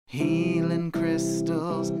Healing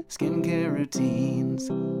crystals, skincare routines,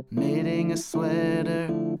 knitting a sweater,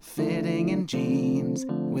 fitting in jeans.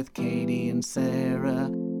 With Katie and Sarah,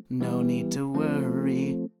 no need to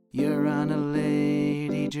worry, you're on a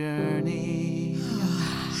lady journey.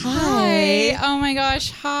 Hi. Oh my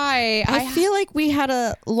gosh. Hi. I feel like we had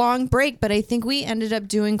a long break, but I think we ended up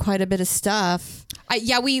doing quite a bit of stuff.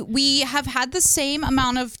 We have had the same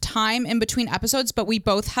amount of time in between episodes, but we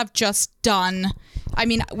both have just done,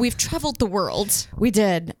 we've traveled the world. We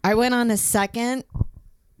did. I went on a second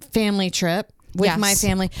family trip with my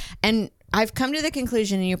family, and I've come to the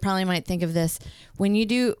conclusion, and you probably might think of this, when you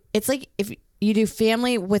do, it's like if you do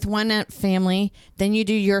family with one family, then you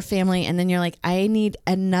do your family, and then you're like, I need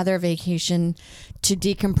another vacation to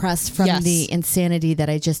decompress from the insanity that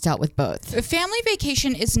I just dealt with both. A family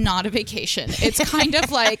vacation is not a vacation. It's kind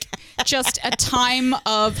of like just a time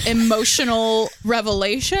of emotional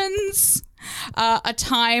revelations, a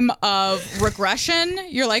time of regression.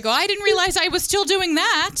 You're like, oh, I didn't realize I was still doing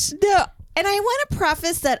that. No. And I want to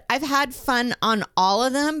preface that I've had fun on all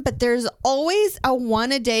of them, but there's always a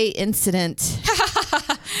one-a-day incident.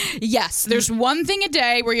 Yes, there's one thing a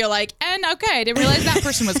day where you're like, and okay, I didn't realize that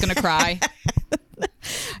person was going to cry.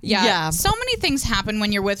 Yeah. So many things happen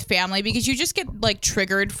when you're with family because you just get like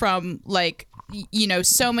triggered from like,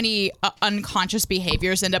 so many unconscious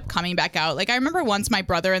behaviors end up coming back out. Like I remember once my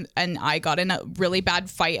brother and I got in a really bad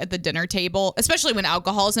fight at the dinner table, especially when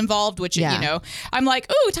alcohol is involved, which, I'm like,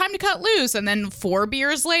 ooh, time to cut loose. And then 4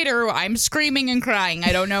 beers later, I'm screaming and crying.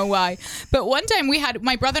 I don't know why. But one time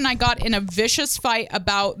my brother and I got in a vicious fight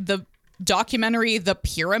about the documentary The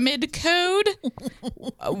Pyramid Code.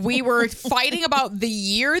 We were fighting about the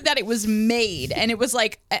year that it was made, and it was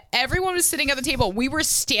like everyone was sitting at the table. We were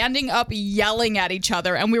standing up yelling at each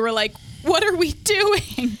other, and we were like, what are we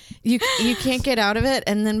doing? You can't get out of it,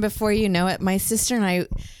 and then before you know it, my sister and I,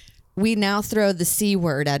 we now throw the C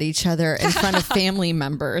word at each other in front of family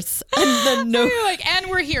members. And then we're like, and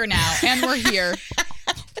we're here now, and we're here.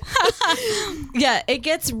 Yeah, it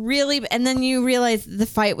gets really, and then you realize the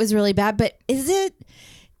fight was really bad, but is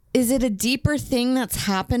it a deeper thing that's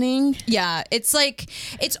happening? Yeah, it's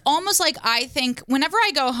almost like I think whenever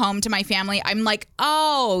I go home to my family, I'm like,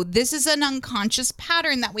 oh, this is an unconscious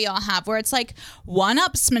pattern that we all have where it's like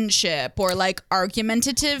one-upsmanship or like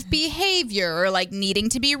argumentative behavior or like needing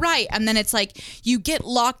to be right. And then it's like you get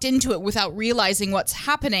locked into it without realizing what's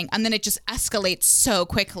happening. And then it just escalates so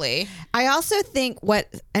quickly. I also think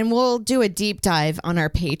and we'll do a deep dive on our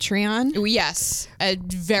Patreon. Yes, a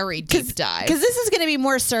very deep dive. Because this is going to be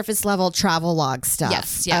more surface level Travelogue stuff.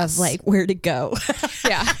 Yes. Of like where to go.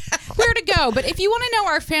 Yeah. Where to go. But if you want to know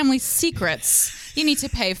our family secrets, you need to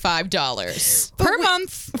pay $5 per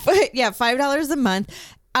month. Yeah, $5 a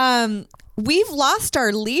month. We've lost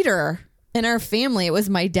our leader in our family. It was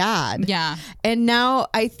my dad. Yeah. And now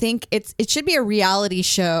I think it should be a reality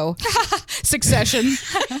show. Succession.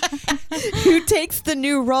 Who takes the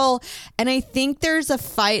new role? And I think there's a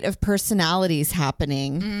fight of personalities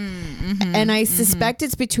happening. And I suspect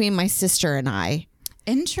it's between my sister and I.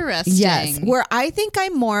 Interesting. Yes. Where I think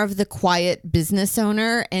I'm more of the quiet business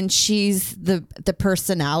owner and she's the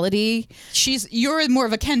personality. You're more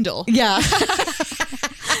of a Kendall. Yeah.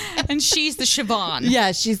 And she's the Siobhan.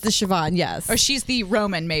 Yeah, she's the Siobhan, yes. Or she's the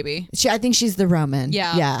Roman, maybe. I think she's the Roman.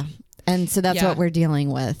 Yeah. Yeah. And so that's what we're dealing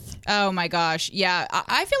with. Oh my gosh. Yeah.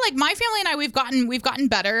 I feel like my family and I, we've gotten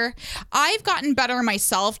better. I've gotten better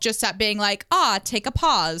myself just at being like, take a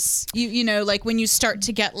pause. You know, like when you start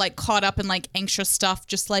to get like caught up in like anxious stuff,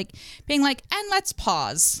 just like being like, and let's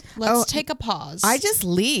pause. Let's take a pause. I just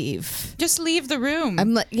leave. Just leave the room.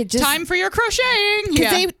 I'm like, time for your crocheting.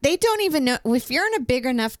 Yeah. They don't even know. If you're in a big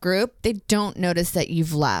enough group, they don't notice that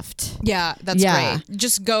you've left. Yeah, that's great.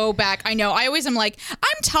 Just go back. I know. I always am like,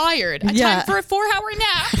 I'm tired. Time for a 4-hour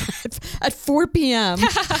nap. At 4 p.m.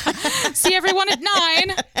 See everyone at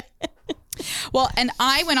 9. Well, and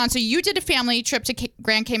I went on, so you did a family trip to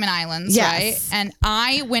Grand Cayman Islands, right? And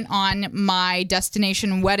I went on my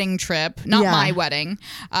destination wedding trip, not my wedding,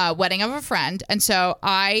 wedding of a friend. And so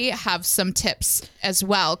I have some tips as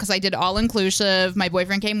well, because I did all inclusive. My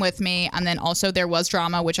boyfriend came with me. And then also there was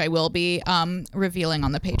drama, which I will be revealing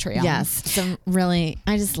on the Patreon. Yes. Some really,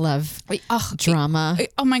 I just love drama.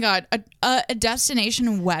 Oh my God. A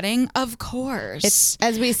destination wedding, of course. It's,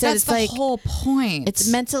 as we said, that's the whole point. It's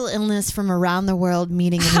mental illness from around the world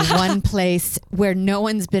meeting in one place where no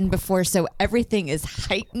one's been before, so everything is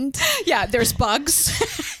heightened. Yeah, there's bugs.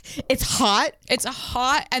 It's hot. It's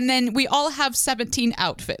hot, and then we all have 17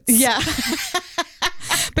 outfits. Yeah.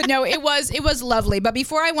 But no, it was lovely. But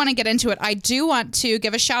before I want to get into it, I do want to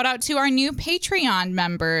give a shout out to our new Patreon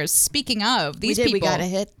members. Speaking of these people, we got to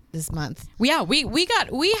hit this month. Yeah, we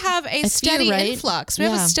have a steady influx. We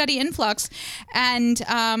have a steady influx, and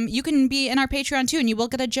you can be in our Patreon too, and you will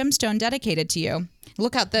get a gemstone dedicated to you.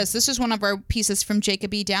 Look at this. This is one of our pieces from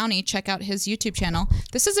Jacob E. Downey. Check out his YouTube channel.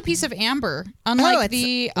 This is a piece of amber, unlike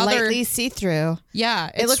the other. Lightly see-through. Yeah,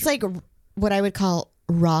 it looks like what I would call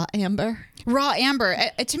raw amber. Raw amber.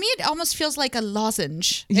 To me, it almost feels like a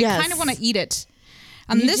lozenge. I kind of want to eat it.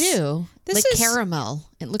 And This like is caramel.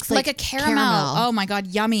 It looks like a caramel. Oh my God,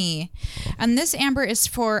 yummy. And this amber is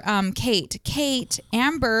for Kate. Kate,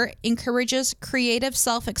 amber encourages creative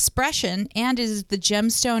self-expression and is the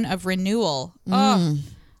gemstone of renewal. Oh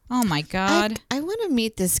my God. I want to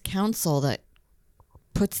meet this council that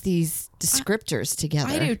puts these descriptors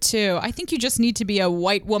together. I do too. I think you just need to be a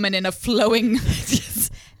white woman in a flowing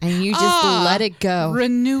and you just let it go.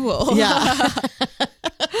 Renewal. Yeah.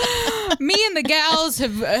 Me and the gals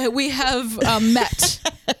have met.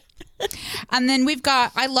 And then we've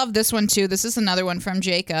got, I love this one too. This is another one from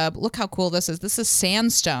Jacob. Look how cool this is. This is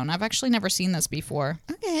sandstone. I've actually never seen this before.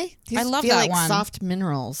 Okay. I love that like one. Soft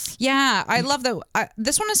minerals. Yeah, I love that.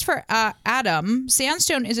 This one is for Adam.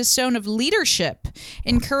 Sandstone is a stone of leadership,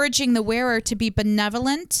 encouraging the wearer to be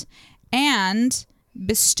benevolent and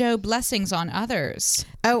bestow blessings on others.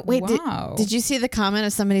 Oh, wait. Wow. Did you see the comment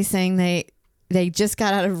of somebody saying they just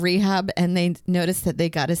got out of rehab and they noticed that they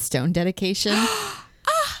got a stone dedication?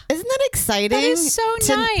 Isn't that exciting? That is so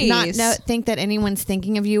nice. Not think that anyone's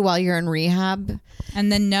thinking of you while you're in rehab.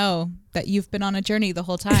 And then know that you've been on a journey the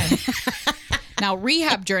whole time. Now,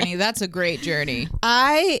 rehab journey, that's a great journey.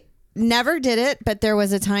 I never did it, but there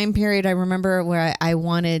was a time period I remember where I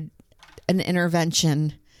wanted an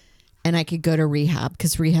intervention and I could go to rehab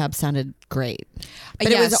because rehab sounded great.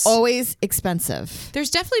 But it was always expensive. There's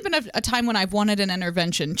definitely been a time when I've wanted an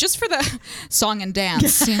intervention just for the song and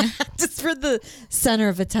dance. Just for the center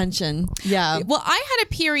of attention. Yeah. Well, I had a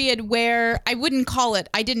period where I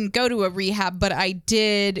didn't go to a rehab, but I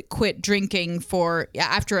did quit drinking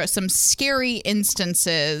after some scary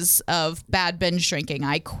instances of bad binge drinking.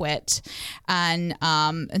 I quit. And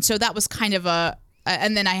so that was kind of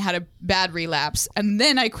and then I had a bad relapse, and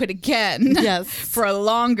then I quit again for a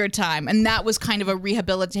longer time. And that was kind of a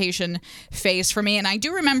rehabilitation phase for me. And I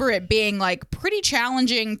do remember it being like pretty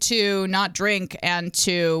challenging to not drink and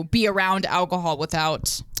to be around alcohol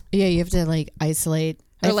without. Yeah, you have to like isolate.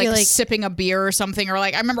 Or like sipping a beer or something. Or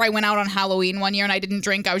like, I remember I went out on Halloween one year and I didn't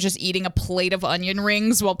drink. I was just eating a plate of onion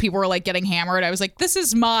rings while people were like getting hammered. I was like, this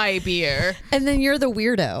is my beer. And then you're the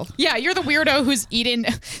weirdo. Yeah, you're the weirdo who's eating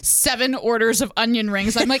 7 orders of onion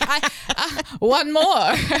rings. I'm like, one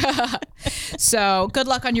more. So good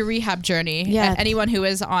luck on your rehab journey. Yeah. Anyone who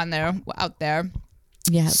is out there.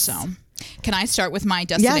 Yes. So. Can I start with my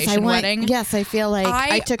destination wedding? Yes, I feel like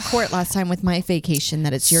I took court last time with my vacation,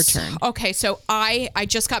 that it's your turn. Okay, so I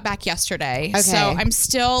just got back yesterday. Okay. So I'm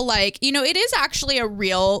still like, it is actually a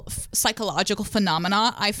real psychological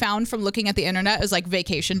phenomena I found from looking at the internet is like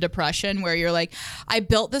vacation depression, where you're like, I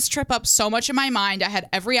built this trip up so much in my mind. I had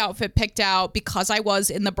every outfit picked out because I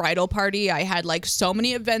was in the bridal party. I had like so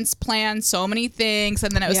many events planned, so many things.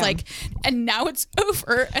 And then it was like, and now it's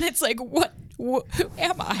over. And it's like, who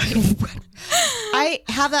am I? I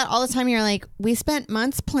have that all the time. You're like, we spent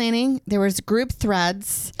months planning. There was group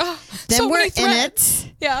threads. Then so we're many threads. in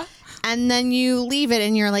it. Yeah. And then you leave it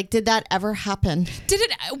and you're like, did that ever happen? Did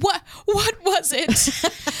it? What was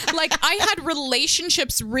it? Like, I had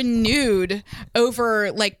relationships renewed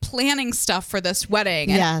over like planning stuff for this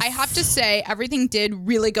wedding. And I have to say, everything did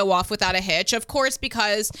really go off without a hitch. Of course,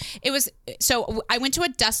 because so I went to a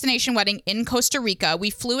destination wedding in Costa Rica. We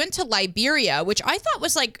flew into Liberia, which I thought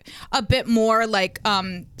was like a bit more like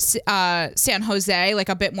San Jose, like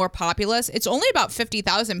a bit more populous. It's only about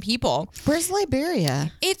 50,000 people. Where's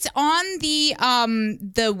Liberia? It's on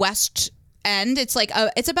the west end. It's like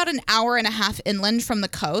it's about an hour and a half inland from the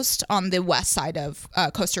coast on the west side of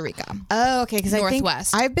Costa Rica. Oh, okay. Because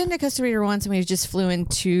Northwest. I've been to Costa Rica once, and we just flew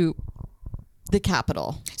into the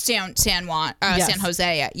capital, San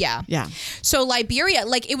Jose. Yeah. So Liberia,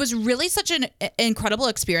 like, it was really such an incredible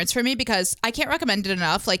experience for me because I can't recommend it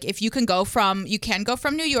enough. Like, if you can go from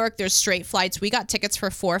New York, there's straight flights. We got tickets for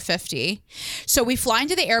 $450. So we fly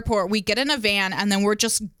into the airport, we get in a van, and then we're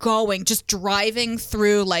just driving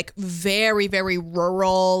through like very, very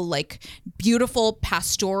rural, like beautiful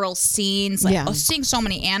pastoral scenes, like seeing so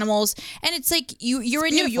many animals. And it's like you're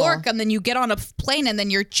in New York, and then you get on a plane, and then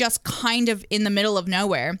you're just kind of in the middle of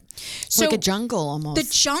nowhere. So like a jungle almost.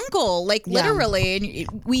 The jungle, like literally.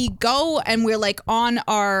 And we go and we're like on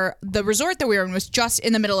the resort that we were in was just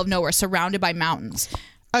in the middle of nowhere, surrounded by mountains.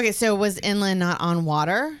 Okay, so it was inland, not on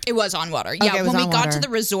water? It was on water. Yeah, Okay, when we got to the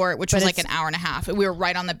resort, which was like an hour and a half, we were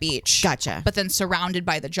right on the beach. Gotcha. But then surrounded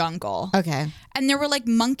by the jungle. Okay. And there were like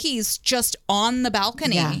monkeys just on the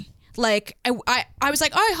balcony. Yeah. Like I was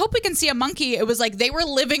like, oh, I hope we can see a monkey. It was like they were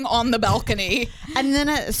living on the balcony. And then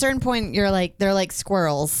at a certain point, they're like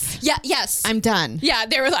squirrels. Yeah. Yes. I'm done. Yeah.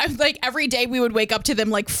 They were like every day we would wake up to them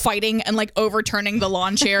like fighting and like overturning the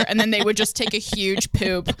lawn chair, and then they would just take a huge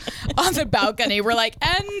poop on the balcony. We're like,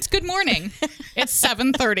 and good morning. It's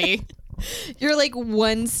 7:30. You're like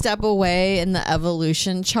one step away in the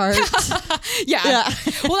evolution chart. Yeah.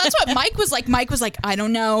 Well, that's what Mike was like. Mike was like, I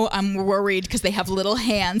don't know. I'm worried because they have little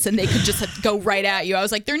hands and they could just go right at you. I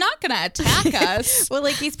was like, they're not going to attack us. Well,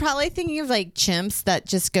 like he's probably thinking of like chimps that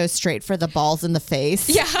just go straight for the balls in the face.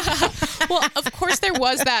 Yeah. Well, of course there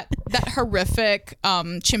was that horrific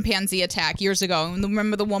chimpanzee attack years ago. And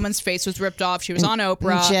remember the woman's face was ripped off. She was on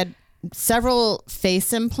Oprah. And she had several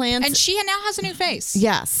face implants. And she now has a new face.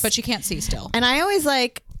 Yes. But she can't see still. And I always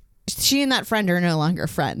like, she and that friend are no longer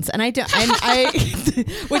friends. And I don't,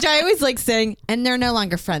 which I always like saying, and they're no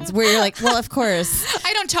longer friends. Where you're like, well, of course.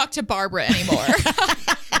 I don't talk to Barbara anymore.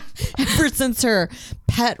 Ever since her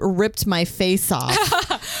pet ripped my face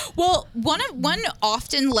off. Well, one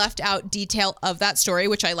often left out detail of that story,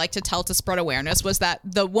 which I like to tell to spread awareness, was that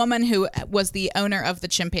the woman who was the owner of the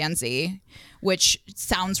chimpanzee, which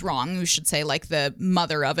sounds wrong, you should say like the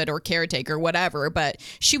mother of it or caretaker, whatever, but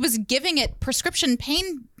she was giving it prescription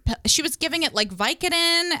pain. She was giving it like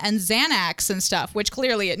Vicodin and Xanax and stuff, which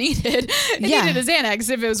clearly it needed. It needed a Xanax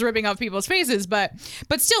if it was ripping off people's faces. But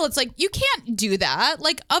still, it's like, you can't do that.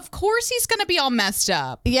 Like, of course he's going to be all messed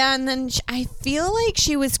up. Yeah. And then I feel like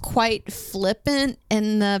she was quite flippant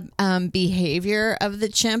in the behavior of the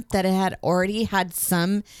chimp, that it had already had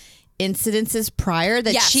some incidences prior,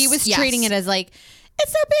 that she was treating it as like,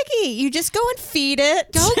 it's no biggie. You just go and feed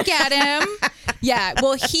it. Go get him. Yeah.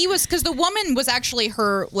 Well, he was, because the woman was actually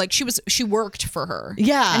her, like she worked for her.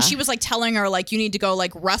 Yeah. And she was like telling her like, you need to go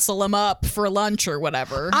like wrestle him up for lunch or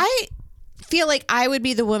whatever. I feel like I would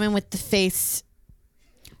be the woman with the face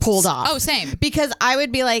pulled off. Oh, same. Because I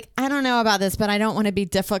would be like, I don't know about this, but I don't want to be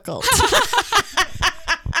difficult.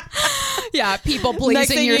 Yeah. People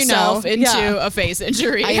pleasing yourself into a face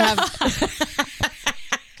injury. I have...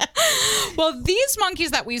 Well, these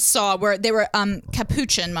monkeys that we saw were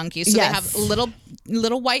capuchin monkeys. So they have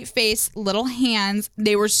little white face, little hands.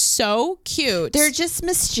 They were so cute. They're just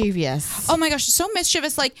mischievous. Oh my gosh, so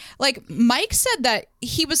mischievous. Like Mike said that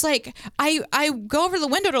he was like, I go over the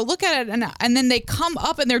window to look at it, and then they come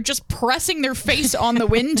up and they're just pressing their face on the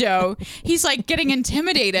window. He's like getting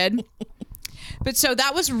intimidated. But so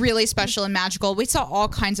that was really special and magical. We saw all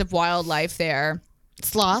kinds of wildlife there.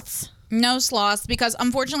 Sloths? No sloths, because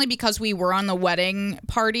unfortunately, because we were on the wedding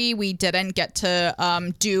party, we didn't get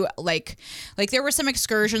to do like there were some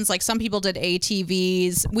excursions. Like some people did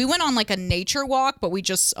ATVs. We went on like a nature walk, but we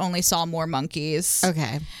just only saw more monkeys.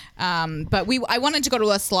 Okay. But I wanted to go to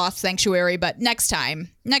a sloth sanctuary, but next time,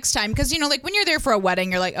 because like when you're there for a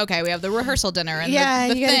wedding, you're like, okay, we have the rehearsal dinner and the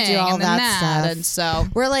you thing gotta do all and that stuff. And so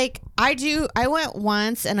we're like, I went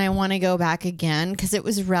once and I want to go back again because it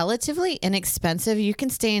was relatively inexpensive. You can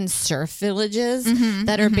stay in surf villages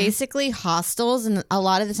that are basically hostels, and a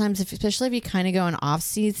lot of the times, especially if you kind of go in off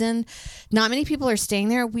season, not many people are staying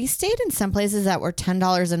there. We stayed in some places that were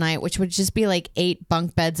 $10 a night, which would just be like 8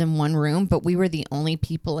 bunk beds in one room, but we were the only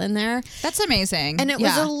people in there. That's amazing. And it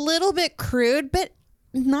was a little bit crude, but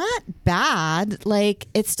not bad. Like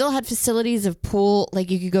it still had facilities of pool.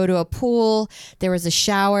 Like you could go to a pool. There was a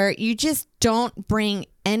shower. You just don't bring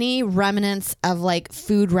any remnants of like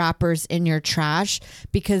food wrappers in your trash,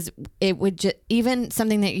 because it would just, even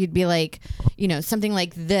something that you'd be like, something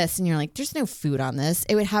like this, and you're like, there's no food on this.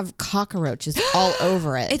 It would have cockroaches all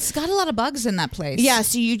over it. It's got a lot of bugs in that place. Yeah.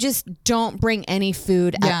 So you just don't bring any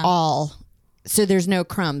food at all. So there's no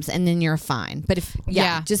crumbs, and then you're fine. But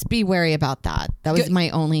just be wary about that. That was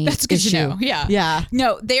my only That's good issue. to know. Yeah. Yeah.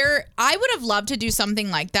 No, I would have loved to do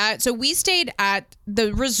something like that. So we stayed at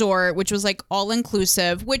the resort, which was like all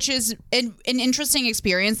inclusive, which is an interesting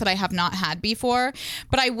experience that I have not had before.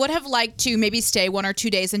 But I would have liked to maybe stay 1 or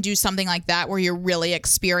 2 days and do something like that where you're really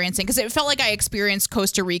experiencing, because it felt like I experienced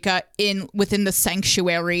Costa Rica within the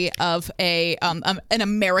sanctuary of an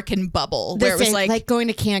American bubble, where it was like going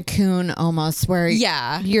to Cancun almost. Where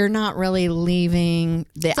you're not really leaving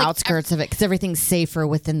the outskirts of it, because everything's safer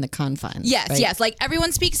within the confines. Yes, right? yes. Like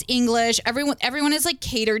everyone speaks English. Everyone is like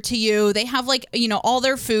catered to you. They have like, all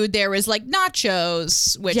their food there is like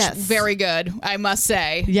nachos, which very good, I must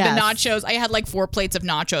say. Yes. The nachos. I had like 4 plates of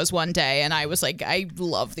nachos one day, and I was like, I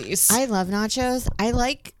love these. I love nachos.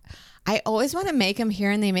 I always want to make them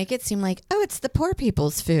here, and they make it seem like, oh, it's the poor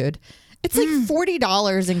people's food. It's like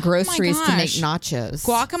 $40 in groceries to make nachos.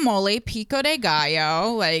 Guacamole, pico de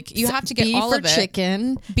gallo. Like, you have to get all of it.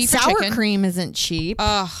 Chicken. Beef Sour or chicken. cream isn't cheap.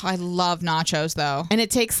 Oh, I love nachos, though. And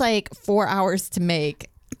it takes like 4 hours to make.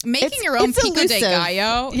 Making your own pico de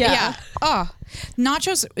gallo. Yeah. Oh,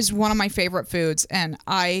 nachos is one of my favorite foods, and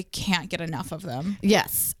I can't get enough of them.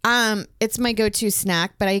 Yes. It's my go-to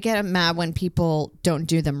snack, but I get mad when people don't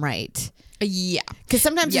do them right. Yeah. Because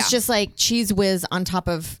sometimes it's just like Cheese Whiz on top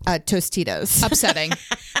of Tostitos. Upsetting.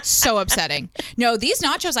 So upsetting. No, these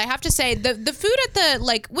nachos, I have to say, the food at the,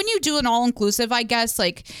 like, when you do an all-inclusive, I guess,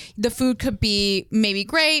 like, the food could be maybe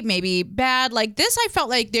great, maybe bad. Like, this, I felt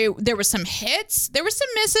like there were some hits. There were some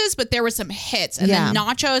misses, but there were some hits. And then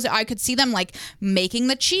nachos, I could see them, like, making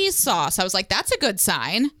the cheese sauce. I was like, that's a good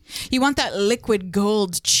sign. You want that liquid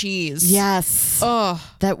gold cheese. Yes. Oh.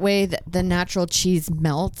 That way the natural cheese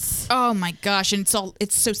melts. Oh, my gosh. And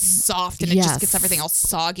it's so soft, and it just gets everything all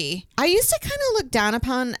soggy. I used to kind of look down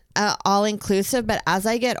upon all-inclusive, but as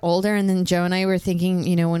I get older, and then Joe and I were thinking,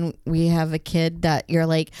 you know, when we have a kid, that you're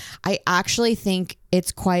like, I actually think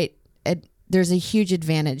it's there's a huge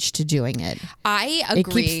advantage to doing it. I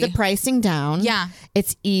agree. It keeps the pricing down. Yeah.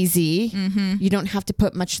 It's easy. Mm-hmm. You don't have to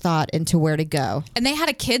put much thought into where to go. And they had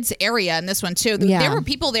a kids area in this one too. Yeah. There were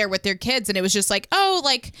people there with their kids, and it was just like, oh,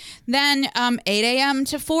 like then 8 a.m.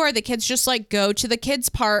 to 4, the kids just like go to the kids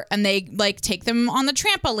part, and they like take them on the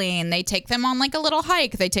trampoline. They take them on like a little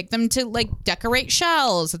hike. They take them to like decorate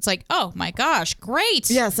shells. It's like, oh my gosh, great.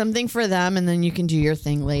 Yeah, something for them, and then you can do your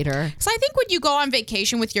thing later. So I think when you go on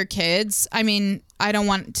vacation with your kids, I mean, I don't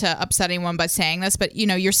want to upset anyone by saying this, but you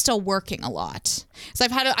know, you're still working a lot. So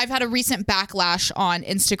I've had a recent backlash on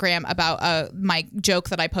Instagram about my joke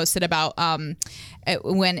that I posted about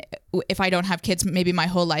if I don't have kids, maybe my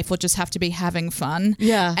whole life will just have to be having fun.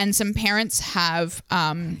 Yeah. And some parents have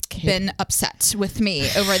been upset with me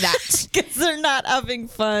over that. Because they're not having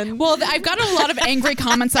fun. Well, I've gotten a lot of angry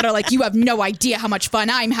comments that are like, you have no idea how much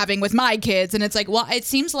fun I'm having with my kids. And it's like, well, it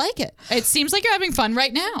seems like it. It seems like you're having fun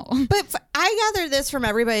right now. But I gather this from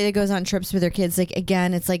everybody that goes on trips with their kids. Like,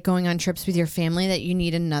 again, it's like going on trips with your family that you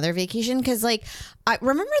need another vacation. Because, like, I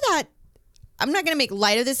remember that, I'm not going to make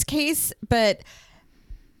light of this case, but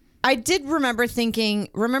I did remember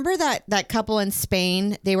that couple in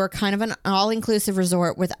Spain, they were kind of an all-inclusive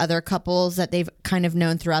resort with other couples that they've kind of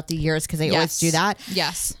known throughout the years, because they always do that.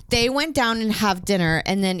 Yes. They went down and have dinner,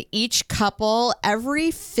 and then each couple,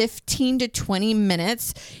 every 15 to 20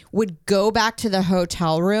 minutes, would go back to the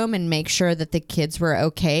hotel room and make sure that the kids were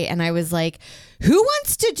okay. And I was like, who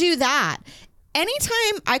wants to do that?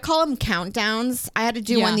 Anytime, I call them countdowns. I had to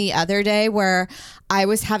do one the other day where I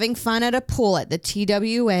was having fun at a pool at the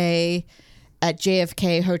TWA at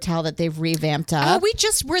JFK Hotel that they've revamped up. Oh, we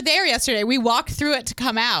just were there yesterday. We walked through it to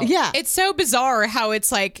come out. Yeah. It's so bizarre how it's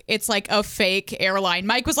like a fake airline.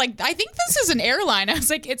 Mike was like, I think this is an airline. I was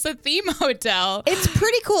like, it's a theme hotel. It's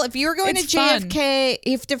pretty cool. If you're going to JFK, fun.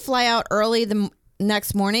 You have to fly out early the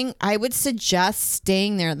next morning. I would suggest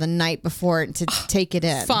staying there the night before to take it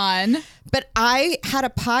in. Fun. But I had a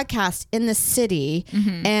podcast in the city,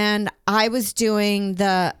 and I was doing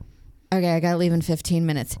I gotta leave in 15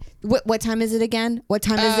 minutes. What time is it again? What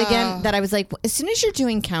time is it again? That I was like, as soon as you're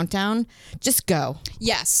doing countdown, just go.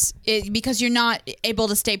 Yes, because you're not able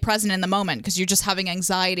to stay present in the moment because you're just having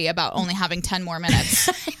anxiety about only having 10 more minutes.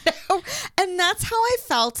 I know. And that's how I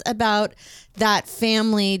felt about that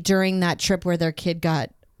family during that trip where their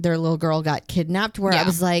little girl got kidnapped, where I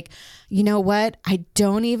was like, you know what? I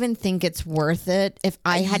don't even think it's worth it if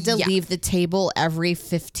I had to leave the table every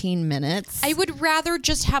 15 minutes. I would rather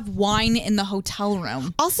just have wine in the hotel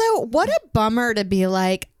room. Also, what a bummer to be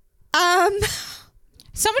like,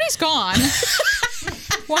 somebody's gone.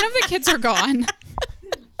 One of the kids are gone.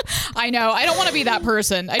 I know. I don't want to be that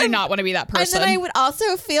person. I do not want to be that person. And then I would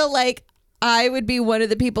also feel like I would be one of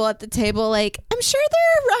the people at the table, like, I'm sure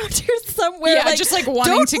they're around here somewhere. Yeah, like, just like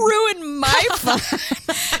wanting to ruin my fun.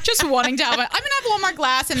 Just wanting to have I'm going to have one more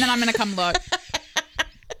glass and then I'm going to come look.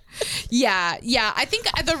 Yeah. I think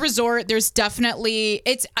at the resort, there's definitely,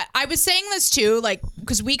 I was saying this too, like,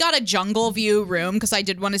 because we got a jungle view room because I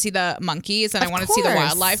did want to see the monkeys and I wanted to see the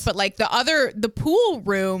wildlife, but like the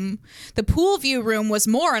pool view room was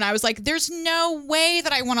more. And I was like, there's no way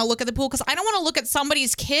that I want to look at the pool because I don't want to look at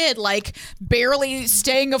somebody's kid like barely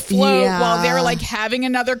staying afloat while they're like having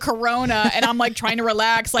another Corona and I'm like trying to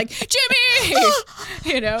relax, like, Jimmy,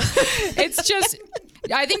 you know, it's just...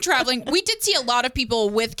 I think traveling, we did see a lot of people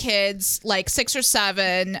with kids like 6 or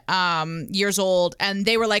 7 years old, and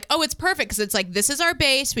they were like, oh, it's perfect because it's like, this is our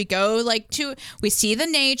base. We go we see the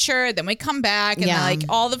nature, then we come back, and like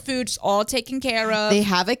all the food's all taken care of. They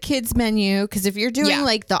have a kids menu because if you're doing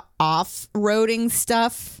like the off-roading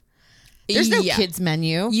stuff, there's no kids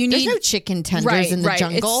menu. There's no chicken tenders in the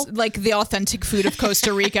jungle. It's like the authentic food of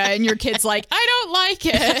Costa Rica, and your kid's like, I don't like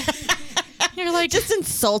it. You're like, just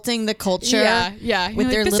insulting the culture. Yeah. With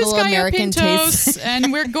their little American taste,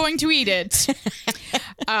 and we're going to eat it.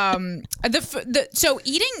 So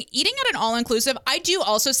eating at an all-inclusive, I do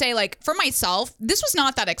also say, like, for myself, this was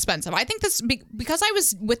not that expensive. I think this, because I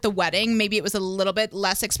was with the wedding, maybe it was a little bit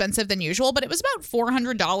less expensive than usual, but it was about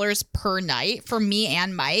 $400 per night for me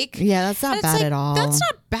and Mike. Yeah, that's not bad at all. That's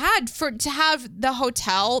not bad to have the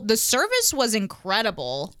hotel. The service was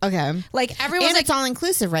incredible. Okay. Like, everyone's it's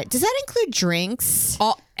all-inclusive, right? Does that include drinks?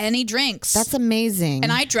 Any drinks. That's amazing.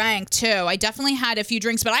 And I drank too. I definitely had a few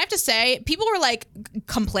drinks, but I have to say, people were like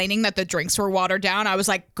complaining that the drinks were watered down. I was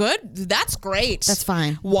like, good, that's great. That's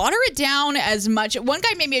fine. Water it down as much. One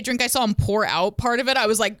guy made me a drink. I saw him pour out part of it. I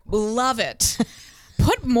was like, love it.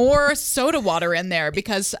 Put more soda water in there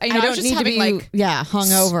because I don't was just need having to be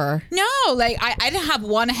hungover. No, like I didn't have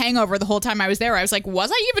one hangover the whole time I was there. I was like, was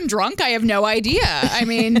I even drunk? I have no idea. I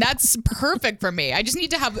mean, that's perfect for me. I just need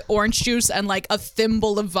to have orange juice and like a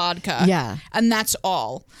thimble of vodka. Yeah. And that's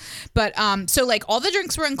all. But so like all the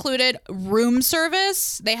drinks were included, room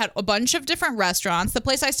service. They had a bunch of different restaurants. The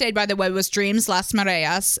place I stayed, by the way, was Dreams Las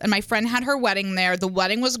Mareas, and my friend had her wedding there. The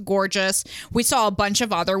wedding was gorgeous. We saw a bunch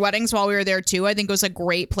of other weddings while we were there too. I think it was a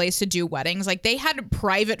great place to do weddings. Like they had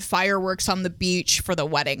private fireworks on the beach for the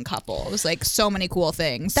wedding couple. It was like so many cool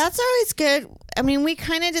things. That's always good. I mean, we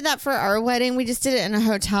kind of did that for our wedding. We just did it in a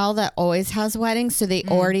hotel that always has weddings. So they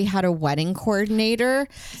already had a wedding coordinator.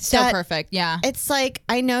 So perfect. Yeah. It's like,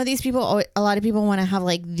 I know these people, a lot of people want to have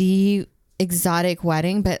like the exotic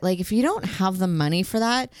wedding, but like if you don't have the money for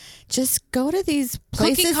that, just go to these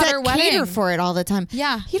places that cater for it all the time.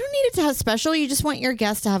 Yeah. You don't need it to have special. You just want your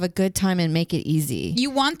guests to have a good time and make it easy. You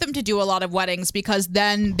want them to do a lot of weddings because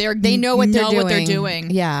then they know what they're doing.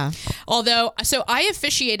 Yeah. Although, so I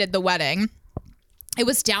officiated the wedding. It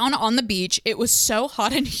was down on the beach. It was so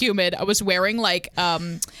hot and humid. I was wearing like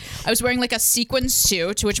a sequin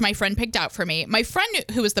suit, which my friend picked out for me. My friend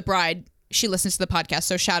who was the bride, she listens to the podcast,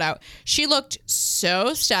 so shout out. She looked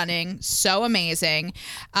so stunning, so amazing.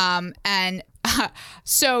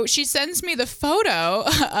 So she sends me the photo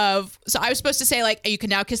of, so I was supposed to say like, you can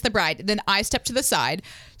now kiss the bride. Then I stepped to the side.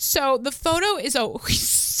 So the photo is a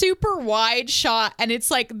super wide shot, and it's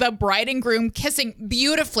like the bride and groom kissing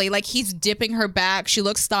beautifully. Like he's dipping her back. She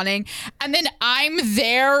looks stunning. And then I'm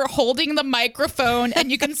there holding the microphone,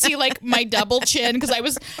 and you can see like my double chin because I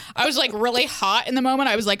was like really hot in the moment.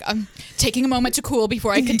 I was like, I'm taking a moment to cool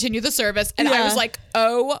before I continue the service. And I was like,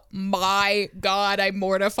 oh my God, I'm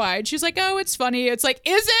mortified. She's like, oh, it's funny. It's like,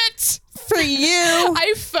 is it? For you?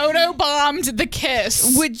 I photobombed the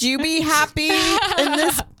kiss. Would you be happy in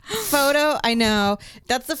this photo? I know.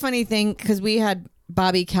 That's the funny thing, because we had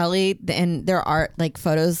Bobby Kelly, and there are like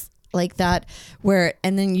photos like that where,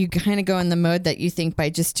 and then you kind of go in the mode that you think by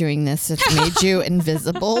just doing this it's made you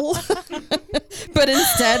invisible. But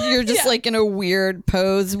instead you're just like in a weird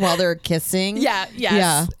pose while they're kissing.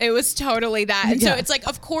 Yeah. It was totally that. And so it's like,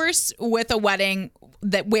 of course, with a wedding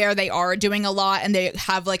that where they are doing a lot and they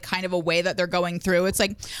have like kind of a way that they're going through, it's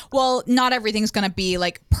like, well, not everything's going to be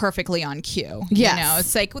like perfectly on cue. Yes. You know,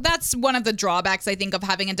 it's like, that's one of the drawbacks, I think, of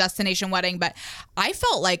having a destination wedding. But I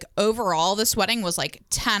felt like overall this wedding was like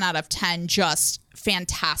 10 out of 10, just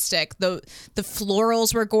fantastic. The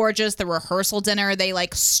florals were gorgeous. The rehearsal dinner, they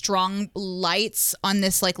like strung lights on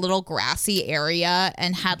this like little grassy area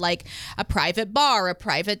and had like a private bar, a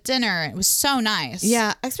private dinner. It was so nice.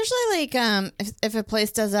 Yeah, especially like if a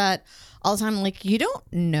place does that all the time, like you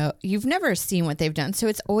don't know, you've never seen what they've done, so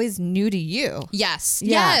it's always new to you. Yes.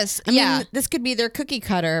 I mean, this could be their cookie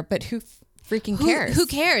cutter, but who freaking cares? Who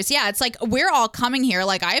cares? Yeah, it's like we're all coming here.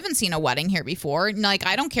 Like I haven't seen a wedding here before. Like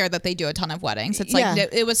I don't care that they do a ton of weddings. It's like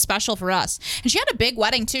it was special for us. And she had a big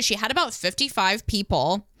wedding too. She had about 55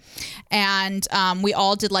 people. And we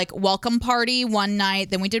all did like welcome party one night,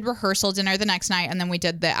 then we did rehearsal dinner the next night, and then we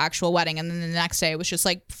did the actual wedding. And then the next day it was just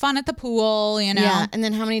like fun at the pool, you know? Yeah. And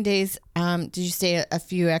then how many days did you stay a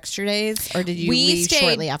few extra days, or did you leave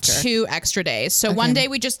shortly after? 2 extra days. So one day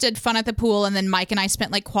we just did fun at the pool, and then Mike and I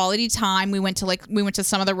spent like quality time. We went to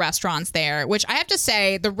some of the restaurants there, which I have to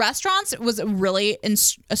say, the restaurants was really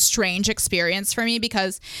a strange experience for me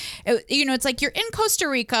because, it's like you're in Costa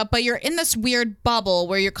Rica, but you're in this weird bubble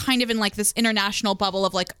where you're kind of in like this international bubble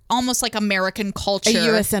of like almost like American culture. A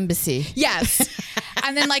U.S. embassy. Yes.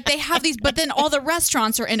 And then like they have these, but then all the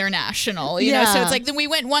restaurants are international, you know? So it's like, then we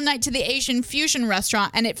went one night to the Asian fusion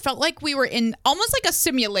restaurant, and it felt like we were in almost like a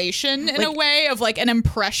simulation in a way of like an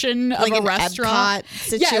impression like of a restaurant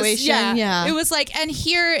situation. Yes, yeah. It was like, and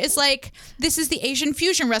here is like, this is the Asian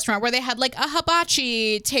fusion restaurant where they had like a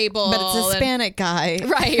hibachi table. But it's a Hispanic guy.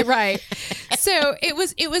 Right. So it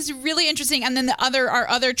was really interesting. And then our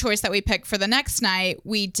other choice that we picked for the next night,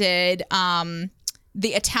 we did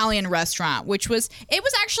the Italian restaurant, which was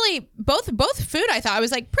actually both food. I thought I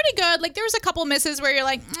was like pretty good. Like there was a couple misses where you're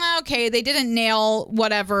like, okay, they didn't nail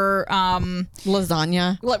whatever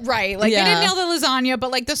lasagna, right? Like they didn't nail the lasagna, but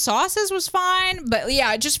like the sauces was fine. But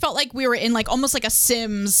yeah, it just felt like we were in like almost like a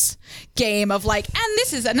Sims game of like, and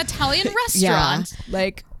this is an Italian restaurant.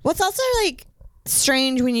 Like what's also like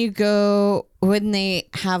strange when they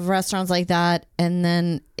have restaurants like that, and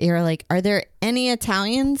then you're like, are there any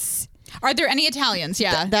Italians? Are there any Italians?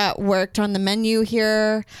 Yeah. That worked on the menu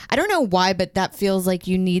here? I don't know why, but that feels like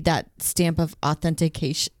you need that stamp of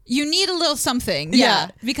authentication. You need a little something. Yeah.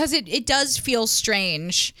 Because it does feel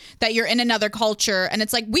strange that you're in another culture. And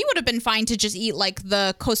it's like, we would have been fine to just eat like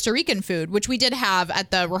the Costa Rican food, which we did have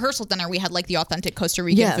at the rehearsal dinner. We had like the authentic Costa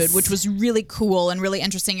Rican food, which was really cool and really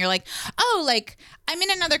interesting. You're like, oh, like I'm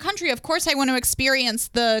in another country. Of course I want to experience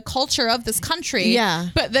the culture of this country. Yeah.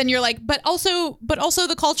 But then you're like, but also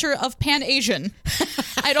the culture of Pan-Asian.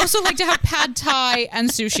 I'd also like to have pad thai and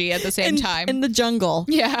sushi at the same time. In the jungle.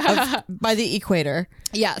 Yeah. By the equator.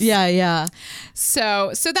 Yes. Yeah.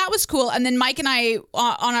 So that was cool. And then Mike and I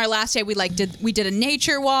on our last day we did a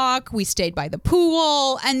nature walk. We stayed by the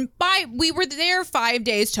pool, and we were there 5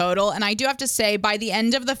 days total. And I do have to say, by the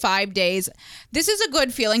end of the 5 days, this is a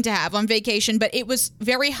good feeling to have on vacation. But it was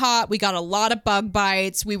very hot. We got a lot of bug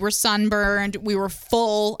bites. We were sunburned. We were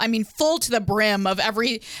full. I mean, full to the brim of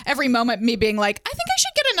every moment. Me being like, I think I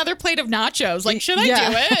should get another plate of nachos. Like, should I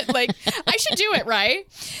do it? Like, I should do it, right?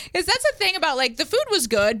 Because that's the thing about like the food was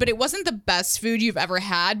good, but it wasn't the best food you've ever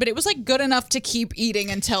had, but it was like good enough to keep eating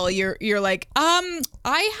until you're like, I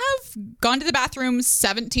have gone to the bathroom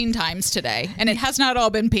 17 times today, and it has not all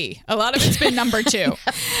been pee. A lot of it's been number 2.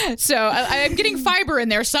 So I'm getting fiber in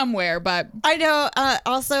there somewhere, but I know.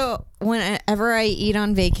 Also, whenever I eat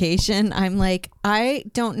on vacation, I'm like, I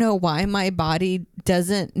don't know why my body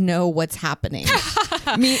doesn't know what's happening.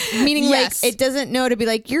 Meaning like it doesn't know to be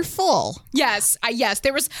like, you're full. Yes. I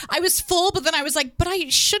was full, but then I was like, but I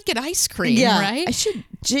should get ice cream, right? I should.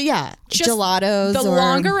 Just gelatos. The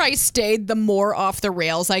longer I stayed, the more off the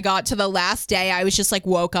rails I got. To the last day, I was just like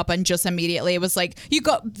woke up and just immediately it was like they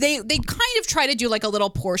kind of try to do like a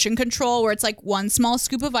little portion control where it's like 1 small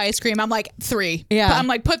scoop of ice cream. I'm like 3. Yeah. I'm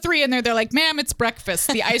like, put 3 in there. They're like, ma'am, it's breakfast.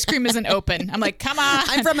 The ice cream isn't open. I'm like, come on.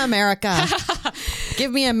 I'm from America.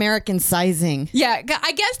 Give me American sizing. Yeah.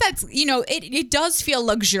 I guess that's, it does feel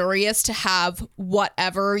luxurious to have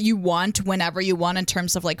whatever you want whenever you want in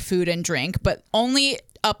terms of like food and drink, but only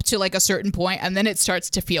up to like a certain point, and then it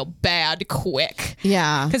starts to feel bad quick.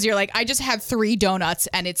 Yeah. Because you're like, I just had 3 donuts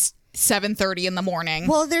and it's 7:30 in the morning.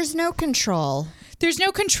 Well, there's no control.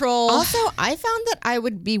 Also, I found that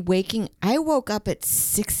I woke up at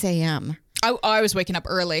 6 a.m. I was waking up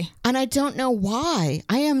early. And I don't know why.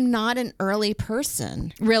 I am not an early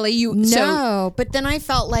person. Really? No, but then I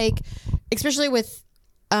felt like, especially with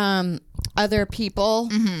other people,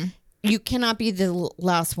 you cannot be the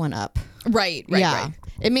last one up. Right.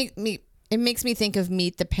 It makes me think of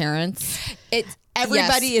Meet the Parents.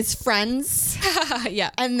 Everybody is friends.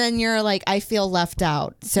 Yeah. And then you're like, I feel left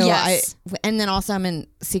out. So and then also I'm in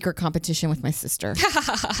secret competition with my sister.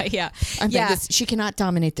 Yeah. She cannot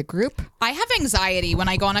dominate the group. I have anxiety when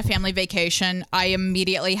I go on a family vacation. I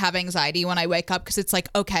immediately have anxiety when I wake up because it's like,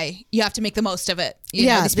 okay, you have to make the most of it. You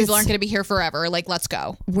know, these people aren't going to be here forever. Like, let's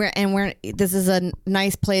go. This is a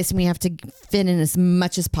nice place and we have to fit in as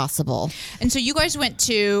much as possible. And so you guys went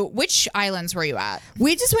to, which islands were you at?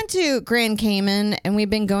 We just went to Grand Cayman, and we've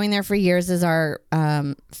been going there for years as our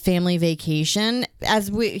family vacation. As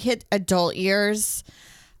we hit adult years,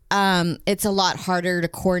 it's a lot harder to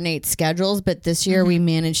coordinate schedules, but this year we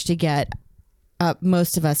managed to get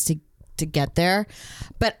most of us to get there.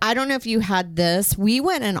 But I don't know if you had this. We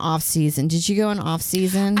went in off season. Did you go in off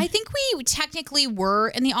season? I think we technically were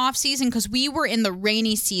in the off season because we were in the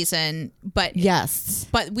rainy season, but yes,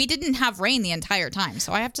 but we didn't have rain the entire time.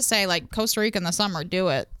 So I have to say, like, Costa Rica in the summer, do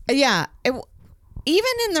it. Yeah.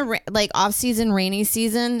 Even in the like off season, rainy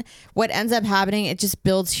season, what ends up happening, it just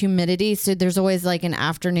builds humidity. So there's always like an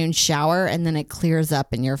afternoon shower and then it clears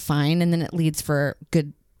up and you're fine. And then it leads for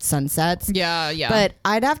good sunsets. Yeah. But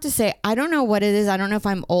I'd have to say, I don't know what it is. I don't know if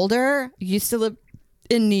I'm older. Used to live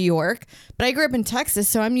in New York, but I grew up in Texas.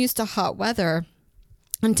 So I'm used to hot weather.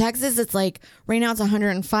 In Texas, it's like right now it's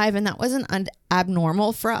 105, and that wasn't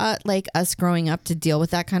abnormal for us growing up to deal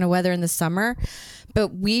with that kind of weather in the summer. But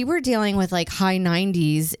we were dealing with like high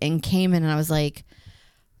 90s in Cayman, and I was like,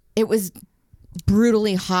 it was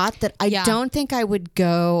brutally hot that I don't think I would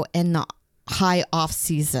go in the high off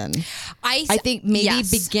season. I think maybe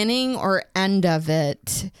beginning or end of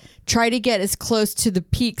it. Try to get as close to the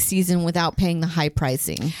peak season without paying the high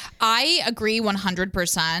pricing. I agree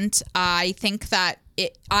 100%. I think that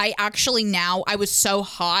I was so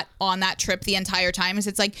hot on that trip the entire time.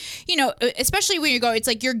 It's like, you know, especially when you go, it's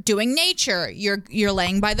like you're doing nature, you're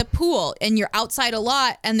laying by the pool and you're outside a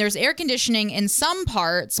lot, and there's air conditioning in some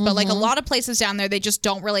parts, but like a lot of places down there, they just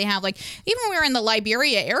don't really have, like, even when we were in the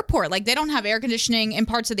Liberia airport, like they don't have air conditioning in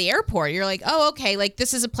parts of the airport. You're like, oh, okay, like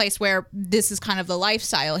this is a place where this is kind of the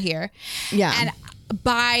lifestyle here. Yeah. And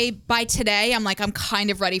by today, I'm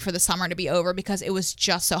kind of ready for the summer to be over because it was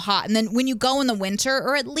just so hot. And then when you go in the winter,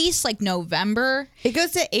 or at least like November, it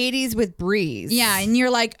goes to 80s with breeze. Yeah, and you're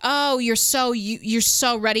like, oh, you're so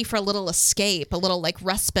ready for a little escape, a little like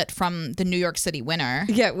respite from the New York City winter.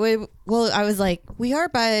 Yeah, well, I was like, we're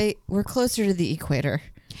closer to the equator.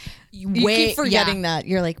 You keep forgetting that.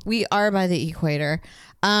 You're like, we are by the equator.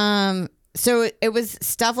 So it was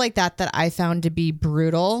stuff like that I found to be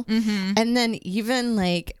brutal. Mm-hmm. And then even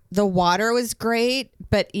like the water was great,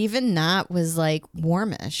 but even that was like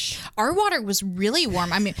warmish. Our water was really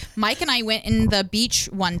warm. I mean, Mike and I went in the beach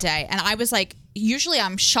one day and I was like, usually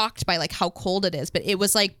I'm shocked by like how cold it is, but it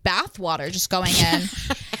was like bath water just going in.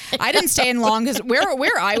 I didn't stay in long because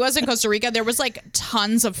where I was in Costa Rica, there was like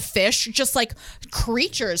tons of fish, just like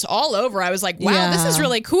creatures all over. I was like, wow, this is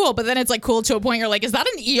really cool. But then it's like cool to a point you're like, is that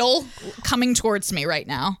an eel coming towards me right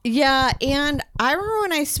now? Yeah. And I remember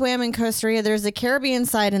when I swam in Costa Rica, there's the Caribbean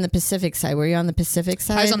side and the Pacific side. Were you on the Pacific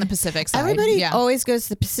side? I was on the Pacific side. Everybody always goes to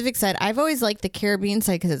the Pacific side. I've always liked the Caribbean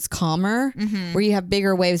side because it's calmer, where you have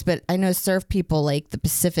bigger waves. But I know surf people like the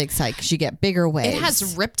Pacific side because you get bigger waves. It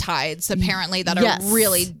has riptides apparently that are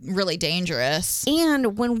really dangerous.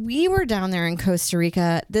 And when we were down there in Costa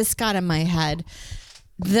Rica, this got in my head.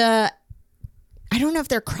 I don't know if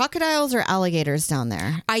they're crocodiles or alligators down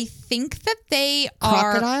there. I think that they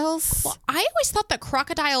are crocodiles. Well, I always thought that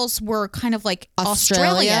crocodiles were kind of like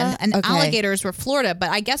Australian and alligators were Florida, but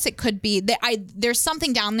I guess it could be there's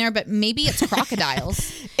something down there, but maybe it's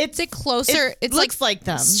crocodiles. It's closer. It looks like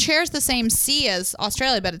them. Shares the same sea as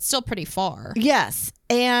Australia, but it's still pretty far. Yes,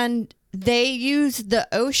 and they use the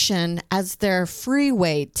ocean as their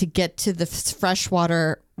freeway to get to the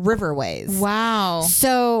freshwater riverways. Wow.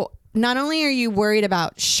 So not only are you worried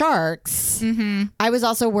about sharks, I was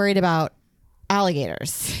also worried about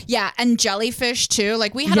alligators. Yeah, and jellyfish too.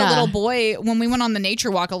 Like we had a little boy, when we went on the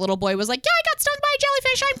nature walk, a little boy was like, yeah, I got stung by a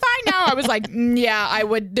jellyfish. I'm fine now. I was like, yeah, I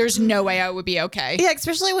would. There's no way I would be okay. Yeah,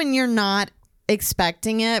 especially when you're not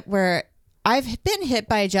expecting it, where I've been hit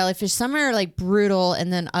by a jellyfish. Some are like brutal,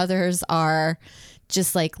 and then others are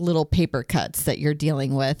just like little paper cuts that you're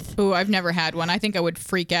dealing with. Ooh, I've never had one. I think I would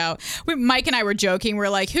freak out. Mike and I were joking. We're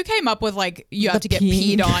like, who came up with like, you have to get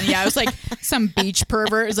peed on? Yeah, it was like some beach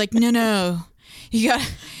pervert. It was like, no. You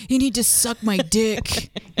need to suck my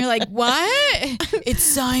dick. You're like, what? It's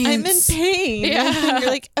science. I'm in pain. Yeah. You're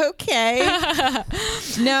like, okay.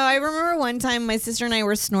 No, I remember one time my sister and I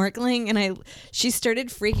were snorkeling and she started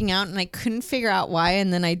freaking out and I couldn't figure out why.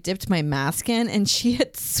 And then I dipped my mask in and she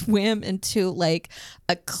had swam into like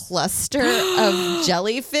a cluster of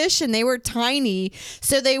jellyfish and they were tiny.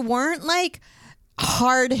 So they weren't like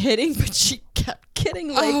hard hitting, but she kept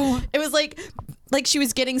getting like, it was like she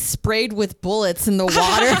was getting sprayed with bullets in the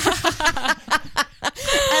water.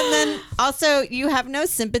 And then also you have no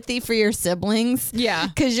sympathy for your siblings. Yeah.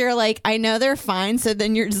 Because you're like, I know they're fine. So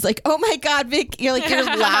then you're just like, oh my God, Vic. You're like, you're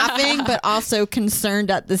laughing, but also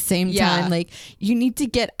concerned at the same time. Like you need to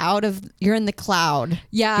get you're in the cloud.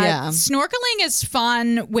 Yeah. Snorkeling is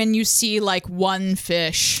fun when you see like one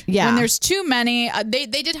fish. Yeah. When there's too many. They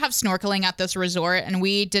did have snorkeling at this resort and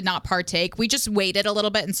we did not partake. We just waited a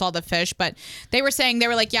little bit and saw the fish, but they were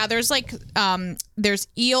like, yeah, there's like, there's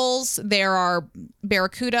eels. There are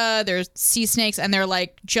barracuda, there's sea snakes, and they're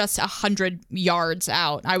like just 100 yards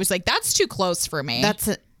out. I was like, that's too close for me. That's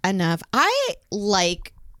enough. I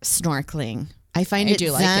like snorkeling. I find it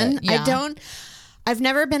zen. Like it. Yeah. I've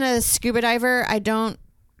never been a scuba diver. I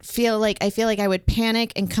feel like I would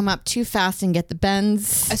panic and come up too fast and get the bends.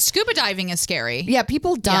 Scuba diving is scary. Yeah,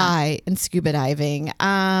 people die in scuba diving.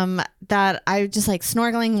 That I just like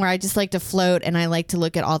snorkeling, where I just like to float and I like to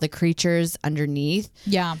look at all the creatures underneath.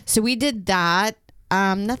 Yeah. So we did that.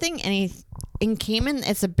 In Cayman,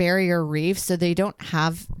 it's a barrier reef, so they don't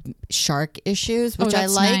have shark issues, which I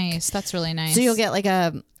like. Nice. That's really nice. So you'll get like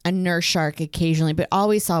a nurse shark occasionally, but all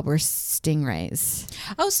we saw were stingrays.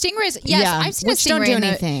 Oh, stingrays. Yes, I've seen a stingray. Don't do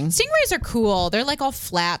anything. Stingrays are cool. They're like all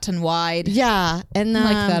flat and wide. Yeah. And I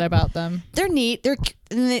like that about them. They're neat.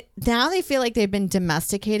 Now they feel like they've been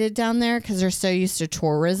domesticated down there because they're so used to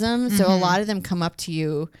tourism. So a lot of them come up to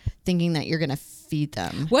you thinking that you're going to feed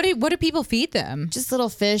them. What do people feed them? Just little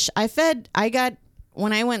fish.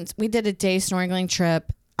 When I went, we did a day snorkeling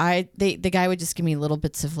trip. The guy would just give me little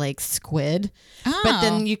bits of like squid, but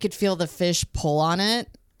then you could feel the fish pull on it.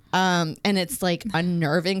 And it's like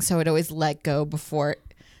unnerving. So I'd always let go before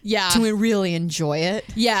to really enjoy it.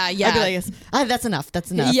 Yeah. I'd be like, that's enough.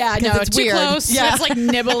 Yeah, no, it's too weird. Close. Yeah. It's like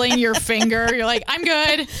nibbling your finger. You're like, I'm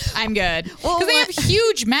good. Because they have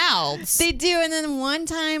huge mouths. They do. And then one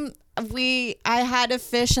time I had a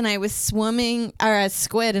fish and I was swimming, or a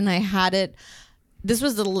squid, and I had it. This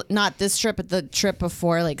was not this trip, but the trip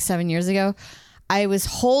before, like 7 years ago. I was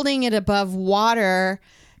holding it above water,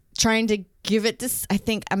 trying to give it to, I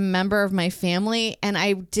think, a member of my family. And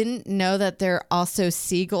I didn't know that there also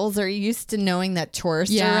seagulls are used to knowing that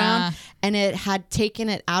tourists are around. And it had taken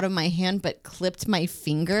it out of my hand, but clipped my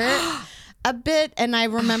finger a bit. And I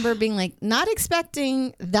remember being like, not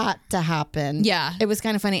expecting that to happen. Yeah. It was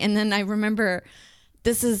kind of funny. And then I remember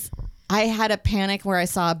I had a panic where I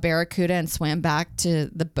saw a barracuda and swam back to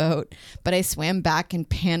the boat, but I swam back and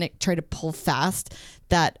panicked, tried to pull fast,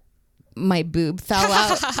 that my boob fell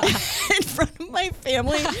out in front of my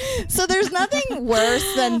family. So there's nothing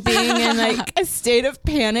worse than being in like a state of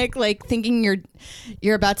panic, like thinking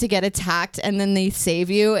you're about to get attacked, and then they save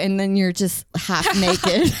you, and then you're just half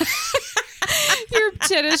naked. Your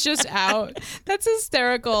tit is just out. That's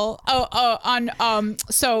hysterical.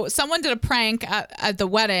 So someone did a prank at the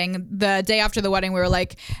wedding. The day after the wedding, we were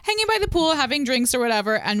like hanging by the pool, having drinks or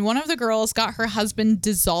whatever, and one of the girls got her husband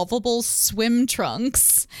dissolvable swim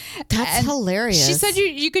trunks. That's hilarious. She said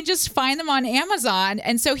you could just find them on Amazon,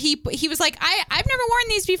 and so he was like, I've never worn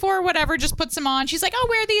these before or whatever, just puts them on. She's like, oh,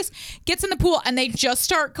 wear these. Gets in the pool, and they just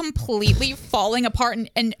start completely falling apart,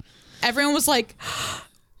 and everyone was like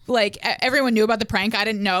everyone knew about the prank. I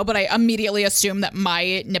didn't know, but I immediately assumed that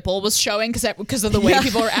my nipple was showing because of the way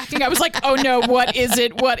people were acting. I was like, oh no, what is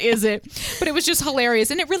it? But it was just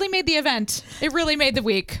hilarious, and it really made the event. It really made the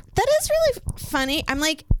week. That is really funny. I'm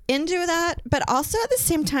like into that, but also at the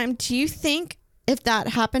same time, do you think if that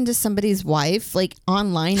happened to somebody's wife, like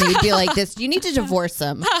online, they'd be like this, you need to divorce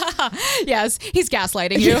him? Yes, he's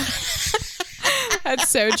gaslighting you. That's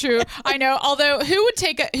so true. I know. Although,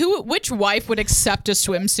 which wife would accept a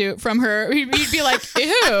swimsuit from her? You'd be like,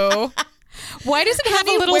 ew. Why does it have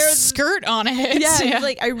a little skirt on it? Yeah.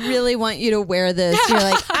 Like, I really want you to wear this. You're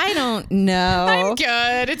like, I don't know. I'm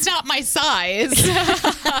good. It's not my size.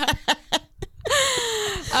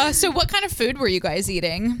 So what kind of food were you guys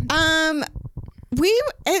eating? We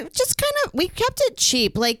kept it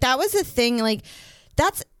cheap. Like, that was the thing. Like,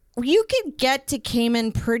 you could get to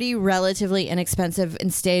Cayman pretty relatively inexpensive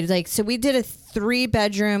and stayed like, so we did a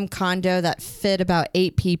 3-bedroom condo that fit about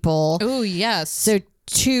 8 people. Oh, yes. So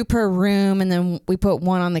 2 per room, and then we put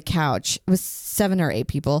 1 on the couch. It was 7 or 8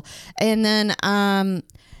 people. And then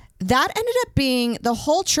that ended up being, the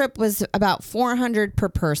whole trip was about $400 per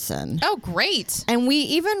person. Oh, great. And we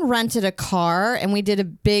even rented a car, and we did a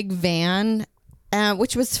big van,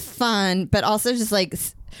 which was fun, but also just like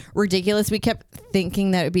ridiculous. We kept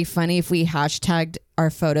thinking that it would be funny if we hashtagged our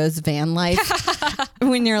photos van life.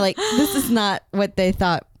 When you're like, this is not what they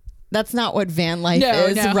thought. That's not what van life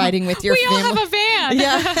is. No. Riding with your family. We all have a van.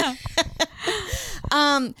 Yeah.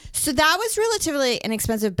 So that was relatively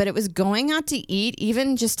inexpensive, but it was going out to eat,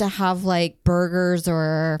 even just to have like burgers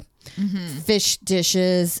or fish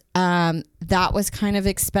dishes. That was kind of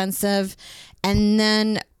expensive. And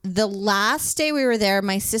then the last day we were there,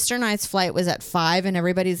 my sister and I's flight was at 5 and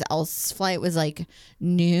everybody's else's flight was like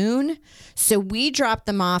noon. So we dropped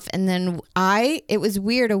them off, and then it was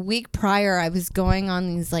weird. A week prior, I was going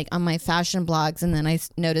on these like on my fashion blogs, and then I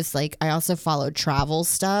noticed like I also followed travel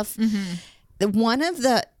stuff. One of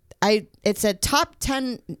it said top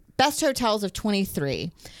 10 best hotels of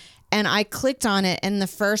 23. and I clicked on it, and the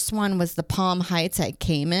first one was the Palm Heights at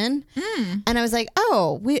Cayman, and I was like,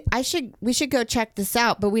 oh, we should go check this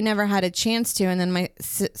out, but we never had a chance to. And then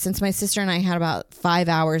since my sister and I had about 5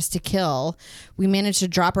 hours to kill, we managed to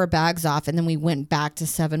drop our bags off, and then we went back to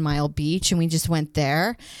 7 Mile Beach, and we just went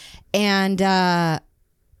there, and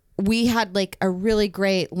we had like a really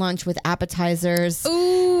great lunch with appetizers.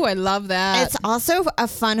 Ooh, I love that. It's also a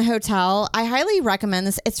fun hotel. I highly recommend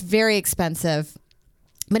this. It's very expensive,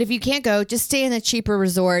 but if you can't go, just stay in a cheaper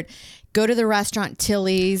resort. Go to the restaurant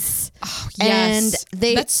Tilly's. Oh, yes.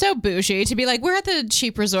 And that's so bougie to be like, we're at the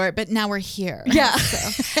cheap resort, but now we're here. Yeah.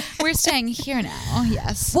 So we're staying here now.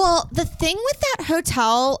 Yes. Well, the thing with that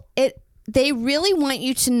hotel, they really want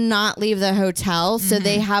you to not leave the hotel. So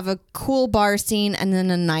they have a cool bar scene and then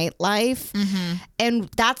a nightlife. And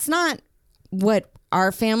that's not what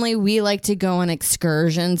our family, we like to go on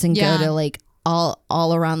excursions and go to like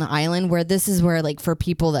all around the island, where this is where like for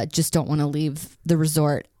people that just don't want to leave the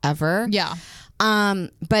resort ever. Yeah.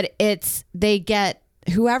 But they get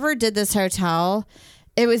whoever did this hotel,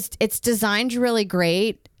 it's designed really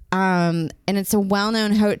great. And it's a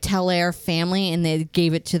well-known hotelier family, and they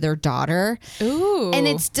gave it to their daughter. Ooh, and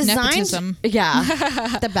it's designed, nepotism. Yeah,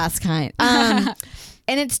 the best kind.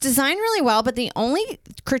 And it's designed really well, but the only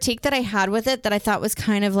critique that I had with it that I thought was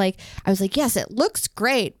kind of like, I was like, yes, it looks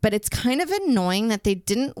great, but it's kind of annoying that they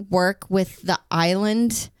didn't work with the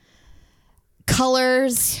island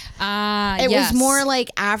colors. It was more like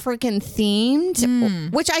African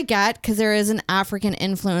themed, which I get because there is an African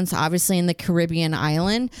influence obviously in the Caribbean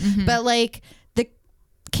island, but like the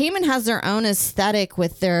Cayman has their own aesthetic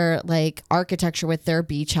with their like architecture, with their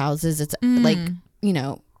beach houses. It's like, you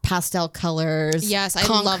know, pastel colors. Yes, I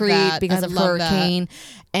concrete love that because of hurricane.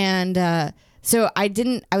 And so I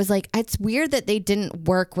was like, it's weird that they didn't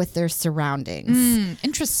work with their surroundings.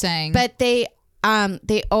 Interesting. But they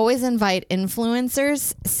always invite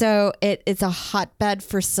influencers, so it's a hotbed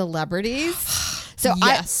for celebrities. So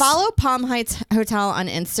I follow Palm Heights Hotel on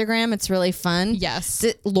Instagram. It's really fun. Yes.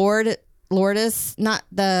 Lourdes, not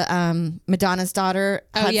the Madonna's daughter,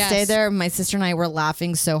 had stayed there. My sister and I were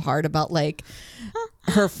laughing so hard about like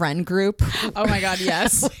her friend group. Oh my God,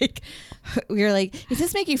 yes. Like, we were like, does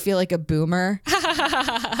this make you feel like a boomer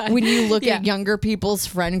when you look at younger people's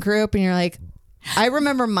friend group and you're like, I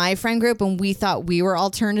remember my friend group and we thought we were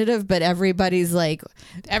alternative, but everybody's like,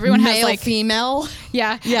 everyone male, has like female.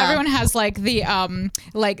 Yeah. Everyone has like the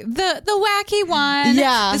wacky one,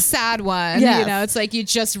 the sad one. Yes. You know, it's like you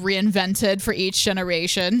just reinvented for each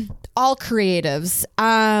generation. All creatives.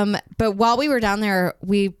 But while we were down there,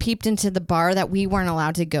 we peeped into the bar that we weren't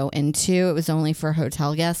allowed to go into. It was only for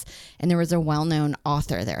hotel guests, and there was a well-known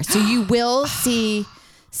author there. So you will see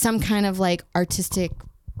some kind of like artistic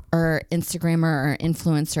or Instagrammer or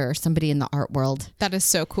influencer or somebody in the art world. That is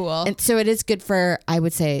so cool. And so it is good for, I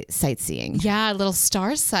would say, sightseeing. Yeah, a little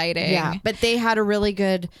star sighting. Yeah, but they had a really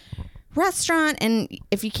good restaurant, and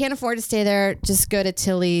if you can't afford to stay there, just go to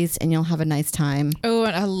Tilly's and you'll have a nice time. Oh,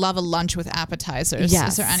 and I love a lunch with appetizers. Yes.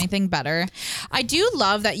 Is there anything better? I do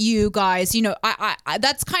love that you guys, you know, I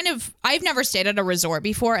that's kind of, I've never stayed at a resort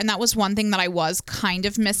before, and that was one thing that I was kind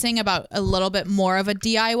of missing about a little bit more of a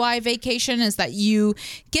DIY vacation, is that you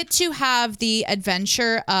get to have the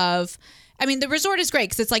adventure of, I mean, the resort is great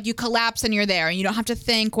because it's like you collapse and you're there and you don't have to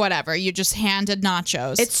think whatever. You're just handed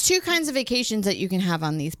nachos. It's two kinds of vacations that you can have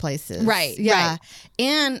on these places. Right. Yeah. Right.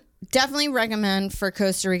 And definitely recommend for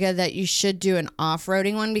Costa Rica that you should do an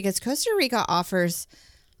off-roading one, because Costa Rica offers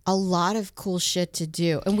a lot of cool shit to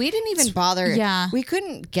do. And we didn't even bother. Yeah. We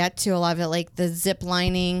couldn't get to a lot of it, like the zip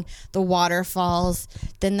lining, the waterfalls,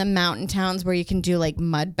 then the mountain towns where you can do like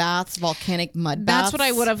mud baths, volcanic mud baths. That's what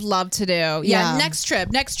I would have loved to do. Yeah. Next trip.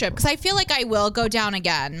 Because I feel like I will go down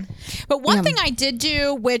again. But one thing I did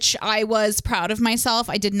do, which I was proud of myself,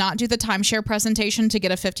 I did not do the timeshare presentation to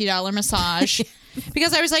get a $50 massage.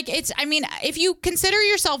 Because I was like, if you consider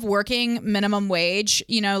yourself working minimum wage,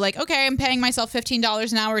 you know, like, okay, I'm paying myself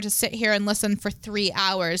 $15 an hour to sit here and listen for 3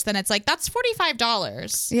 hours, then it's like, that's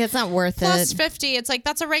 $45. Yeah, it's not worth Plus it. $50. It's like,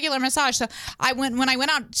 that's a regular massage. So when I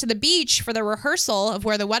went out to the beach for the rehearsal of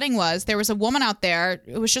where the wedding was, there was a woman out there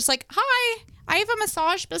who was just like, hi, I have a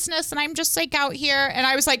massage business and I'm just like out here. And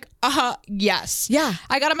I was like, yes. Yeah.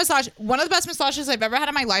 I got a massage. One of the best massages I've ever had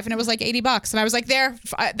in my life. And it was like $80. And I was like,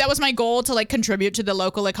 that was my goal, to like contribute to the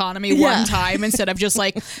local economy one time instead of just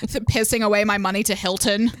like pissing away my money to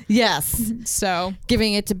Hilton. Yes. So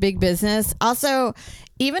giving it to big business. Also,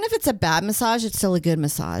 even if it's a bad massage, it's still a good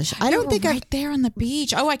massage. I don't think right there on the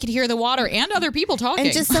beach. Oh, I could hear the water and other people talking.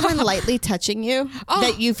 And just someone lightly touching you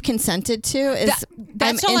that you've consented to is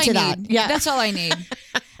that's I'm all into I that. need. Yeah. That's all I need.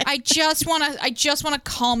 I just want a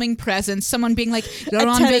calming presence. Someone being like, you're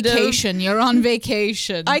on vacation. You're on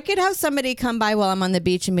vacation. I could have somebody come by while I'm on the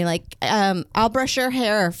beach and be like, I'll brush your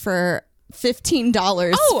hair for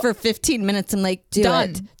 $15 for 15 minutes. I'm like,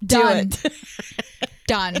 Done. Do it.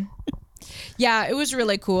 Done. Yeah, it was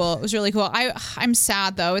really cool. I'm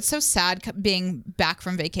sad though. It's so sad being back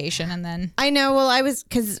from vacation and then. I know. Well, I was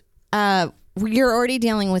because you're already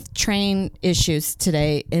dealing with train issues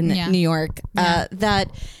today in New York.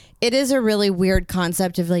 That it is a really weird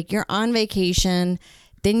concept of like you're on vacation,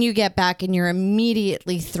 then you get back and you're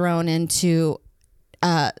immediately thrown into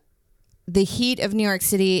the heat of New York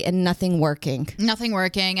City and nothing working.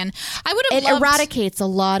 And I would have It eradicates a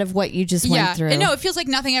lot of what you just went through. No, it feels like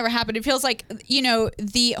nothing ever happened. It feels like,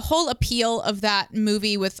 the whole appeal of that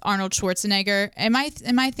movie with Arnold Schwarzenegger. Am I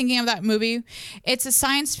thinking of that movie? It's a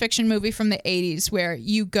science fiction movie from the 80s where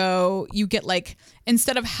you get like,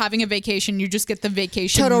 instead of having a vacation, you just get the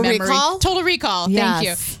vacation memory. Total Recall. Yes.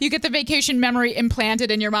 Thank you. You get the vacation memory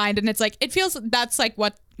implanted in your mind and it's like, it feels that's like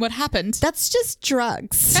what happened. That's just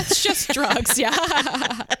drugs.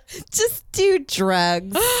 Yeah. Just do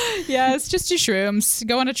drugs. Yes, just do shrooms.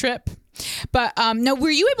 Go on a trip. But no,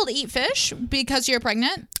 were you able to eat fish because you're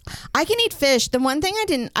pregnant? I can eat fish. The one thing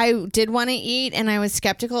I did want to eat and I was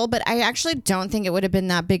skeptical, but I actually don't think it would have been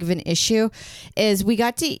that big of an issue, is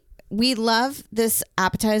we love this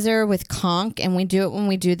appetizer with conch, and we do it when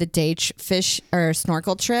we do the day fish or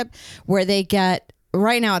snorkel trip where they get,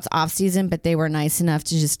 right now it's off season, but they were nice enough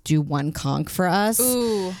to just do one conch for us.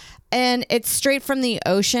 Ooh. And it's straight from the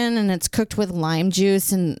ocean and it's cooked with lime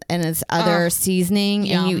juice and its other seasoning.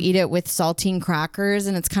 Yum. And you eat it with saltine crackers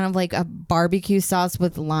and it's kind of like a barbecue sauce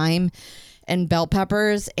with lime and bell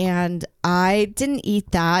peppers. And I didn't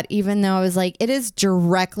eat that, even though I was like, it is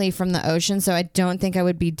directly from the ocean. So I don't think I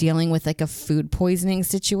would be dealing with like a food poisoning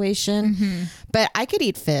situation. Mm-hmm. But I could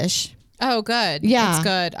eat fish. Oh, good. Yeah. It's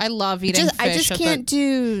good. I love eating fish. I just can't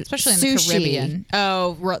do especially sushi. In the Caribbean.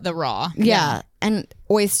 Oh, the raw. Yeah. And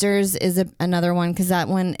oysters is another one, because that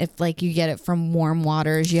one, if like you get it from warm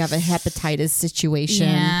waters, you have a hepatitis situation.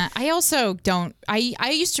 Yeah, I also don't. I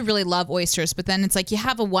used to really love oysters, but then it's like you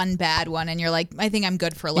have one bad one and you're like, I think I'm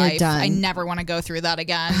good for life. Done. I never want to go through that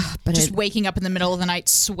again. But just waking up in the middle of the night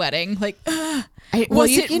sweating, like, was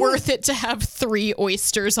it worth it to have 3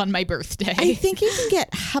 oysters on my birthday? I think you can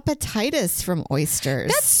get hepatitis from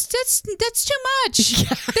oysters. That's too much.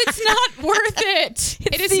 Yeah. It's not worth it.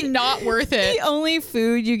 It is not worth it. The only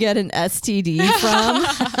food you get an STD from.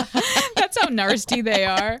 That's how nasty they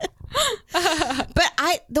are.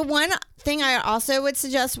 But the one thing I also would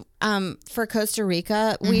suggest for Costa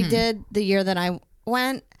Rica, we did the year that I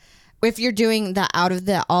went, if you're doing the out of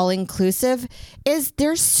the all-inclusive, is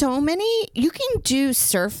there's so many, you can do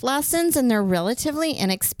surf lessons and they're relatively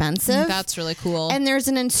inexpensive. That's really cool. And there's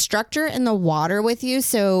an instructor in the water with you.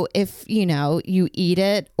 So if, you eat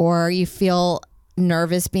it or you feel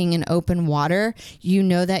nervous being in open water, you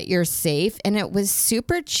know that you're safe. And it was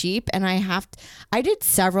super cheap. And I did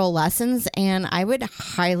several lessons and I would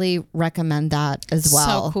highly recommend that as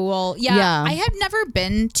well. So cool. Yeah. I had never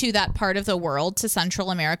been to that part of the world, to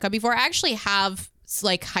Central America, before. I actually have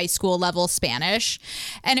like high school level Spanish,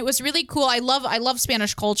 and it was really cool. I love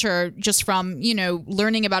Spanish culture just from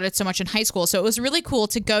learning about it so much in high school, so it was really cool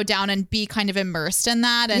to go down and be kind of immersed in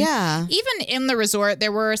that. And even in the resort,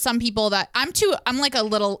 there were some people that I'm like a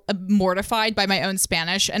little mortified by my own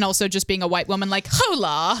Spanish, and also just being a white woman, like,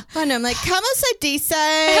 hola, and I'm like, como se dice?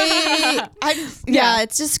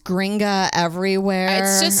 It's just gringa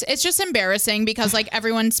everywhere. It's just embarrassing because like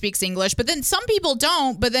everyone speaks English, but then some people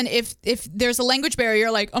don't. But then if there's a language barrier,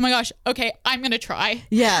 you're like, oh my gosh, okay, I'm gonna try.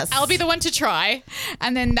 Yes, I'll be the one to try.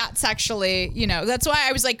 And then that's actually, that's why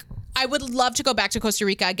I was like, I would love to go back to Costa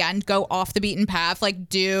Rica again, go off the beaten path,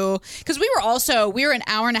 because we were an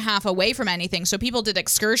hour and a half away from anything. So people did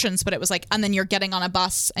excursions, but it was like, and then you're getting on a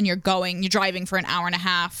bus and you're driving for an hour and a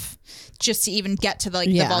half just to even get to the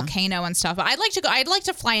volcano and stuff. But I'd like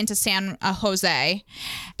to fly into San Jose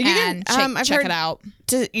and check it out.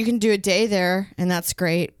 You can do a day there, and that's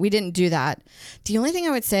great. We didn't do that. The only thing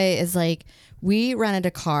I would say is like, we rented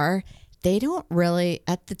a car. They don't really,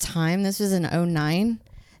 at the time, this was in 2009,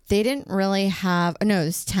 they didn't really have, it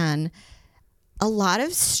was 10, a lot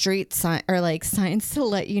of street sign or like signs to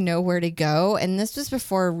let you know where to go. And this was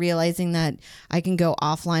before realizing that I can go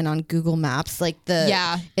offline on Google Maps. Like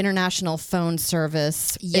the international phone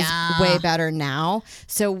service is way better now.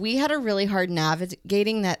 So we had a really hard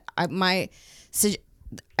navigating that.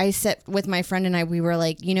 I sat with my friend and we were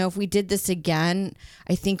like, if we did this again,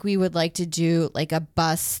 I think we would like to do like a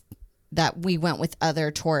bus that we went with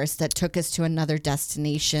other tourists that took us to another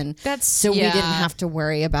destination. So we didn't have to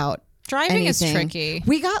worry about driving anything. is tricky.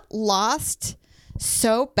 We got lost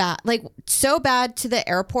so bad to the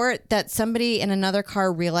airport that somebody in another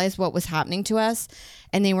car realized what was happening to us,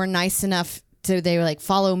 and they were nice enough to, they were like,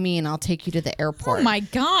 follow me and I'll take you to the airport. Oh my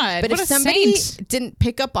God. But what if somebody didn't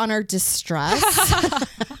pick up on our distress,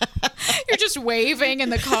 you're just waving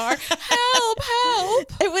in the car,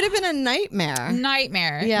 help. It would have been a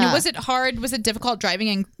nightmare. Yeah. Was it hard? Was it difficult driving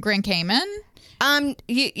in Grand Cayman?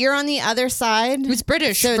 You're on the other side. It was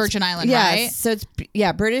British Virgin Islands, right? So it's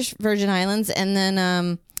British Virgin Islands, and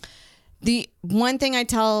then the one thing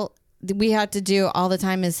we have to do all the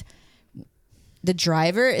time is the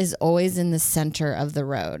driver is always in the center of the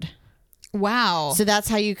road. Wow. So that's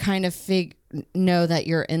how you kind of know that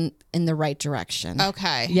you're in the right direction.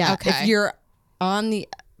 Okay. Yeah. Okay. If you're on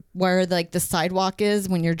where like the sidewalk is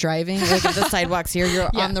when you're driving, like if the sidewalk's here, you're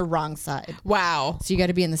on the wrong side. Wow. So you got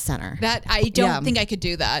to be in the center. That I don't think I could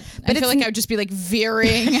do that. But I feel like I would just be like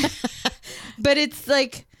veering. But it's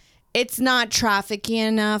like, it's not trafficky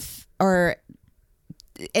enough, or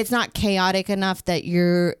it's not chaotic enough that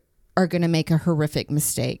you are going to make a horrific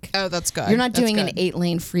mistake. Oh, that's good. You're not doing an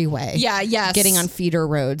 8-lane freeway. Yeah, yes. Getting on feeder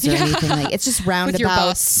roads or anything like. It's just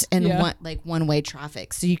roundabouts and one-way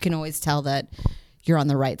traffic. So you can always tell that you're on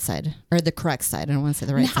the right side, or the correct side. I don't want to say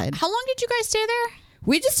the right side. How long did you guys stay there?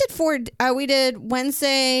 We just did we did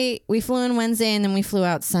Wednesday. We flew in Wednesday and then we flew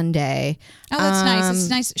out Sunday. Oh, that's nice. It's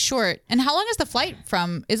nice, short. And how long is the flight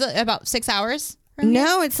from? Is it about 6 hours?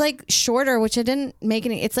 No, it's like shorter, which I didn't make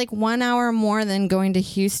any. It's like 1 hour more than going to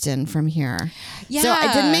Houston from here. Yeah. So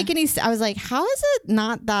I didn't make any. I was like, how is it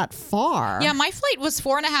not that far? Yeah, my flight was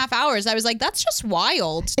 4.5 hours. I was like, that's just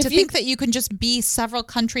wild to think that you can just be several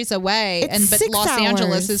countries away. But Los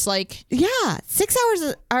Angeles is like. Yeah, 6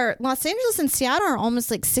 hours. Los Angeles and Seattle are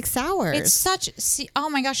almost like 6 hours. It's oh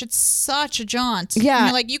my gosh, it's such a jaunt. Yeah.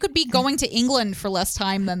 You're like, you could be going to England for less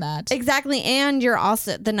time than that. Exactly. And you're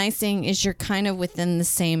also, the nice thing is you're kind of within the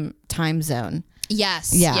same time zone.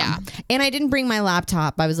 Yes. Yeah. And I didn't bring my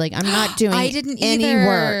laptop. I was like, I'm not doing any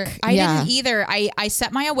work. I didn't either. I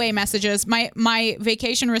set my away messages. My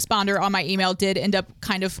vacation responder on my email did end up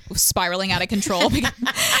kind of spiraling out of control. Because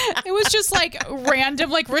it was just like random,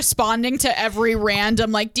 like responding to every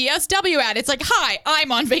random like DSW ad. It's like, hi,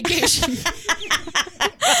 I'm on vacation.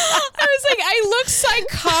 I was like, I look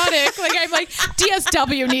psychotic. Like, I'm like,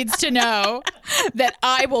 DSW needs to know that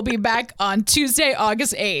I will be back on Tuesday,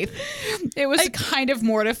 August 8th. It was kind of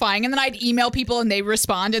mortifying. And then I'd email people and they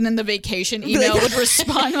respond, and then the vacation email would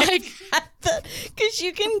respond like, because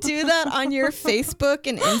you can do that on your Facebook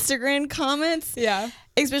and Instagram comments. Yeah.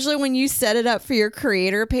 Especially when you set it up for your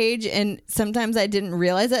creator page. And sometimes I didn't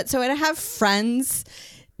realize that. So I'd have friends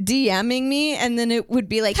DMing me, and then it would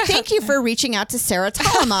be like, thank you for reaching out to Sarah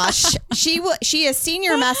Talamash. She has seen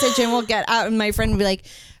your message and will get out. And my friend would be like,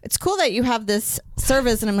 it's cool that you have this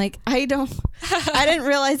service. And I'm like, I didn't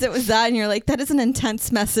realize it was that. And you're like, that is an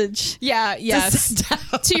intense message. Yeah. Yes.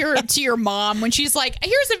 to your mom when she's like,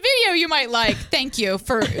 here's a video you might like. Thank you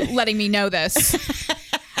for letting me know this.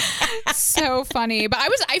 So funny. But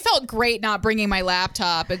I felt great not bringing my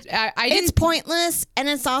laptop. It's pointless, and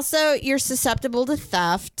it's also, you're susceptible to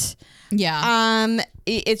theft. Yeah.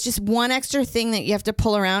 It's just one extra thing that you have to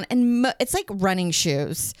pull around, and it's like running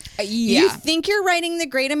shoes. Yeah. You think you're writing the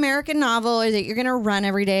great American novel, or that you're going to run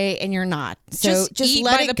every day, and you're not. So just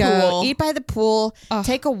let it go. Eat by the pool,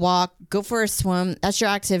 take a walk, go for a swim. That's your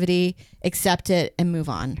activity. Accept it and move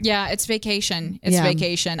on. Yeah, it's vacation. It's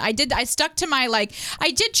vacation. I stuck to my,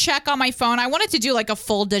 I did check on my phone. I wanted to do like a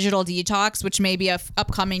full digital detox, which may be a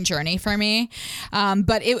upcoming journey for me.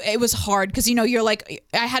 But it was hard because, you're like,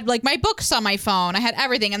 I had like my books on my phone. I had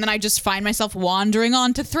everything. And then I just find myself wandering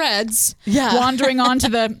onto Threads. Yeah. Wandering onto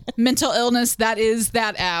the mental illness that is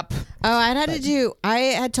that app. Oh, I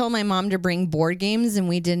had told my mom to bring board games, and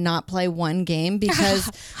we did not play one game because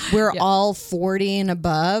we're all 40 and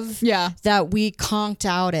above. Yeah. That we conked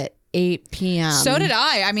out at 8 p.m. So did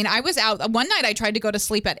I. I mean, I was out. One night I tried to go to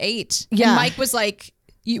sleep at 8. Yeah. And Mike was like,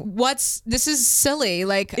 this is silly.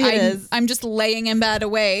 Like, I'm just laying in bed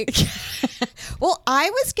awake. Well, I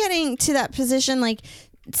was getting to that position, like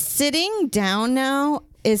sitting down now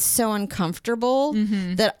is so uncomfortable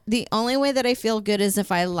that the only way that I feel good is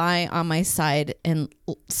if I lie on my side and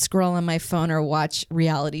scroll on my phone or watch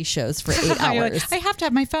reality shows for 8 hours. Like, I have to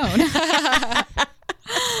have my phone.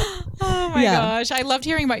 Oh my gosh. I loved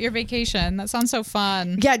hearing about your vacation. That sounds so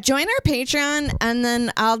fun. Yeah. Join our Patreon, and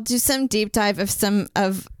then I'll do some deep dive of some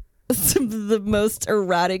of the most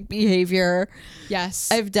erratic behavior. Yes.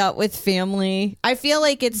 I've dealt with family. I feel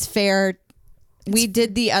like it's fair We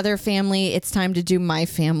did the other family. It's time to do my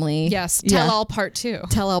family. Yes. Tell all part 2.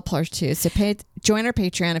 Tell all part 2. So join our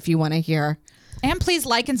Patreon if you want to hear. And please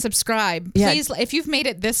like and subscribe. Please, if you've made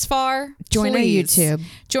it this far, join our YouTube.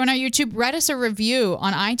 Join our YouTube. Write us a review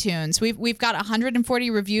on iTunes. We've got 140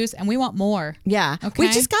 reviews, and we want more. Yeah. Okay?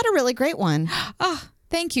 We just got a really great one. Oh,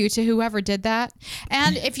 thank you to whoever did that.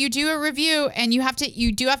 And if you do a review, and you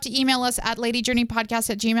do have to email us at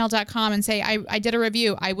ladyjourneypodcast@gmail.com and say, I did a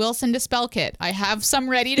review. I will send a spell kit. I have some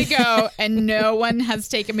ready to go, and no one has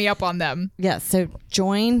taken me up on them. Yeah. So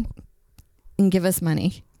join and give us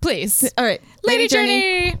money. Please. All right. Lady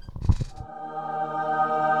Journey.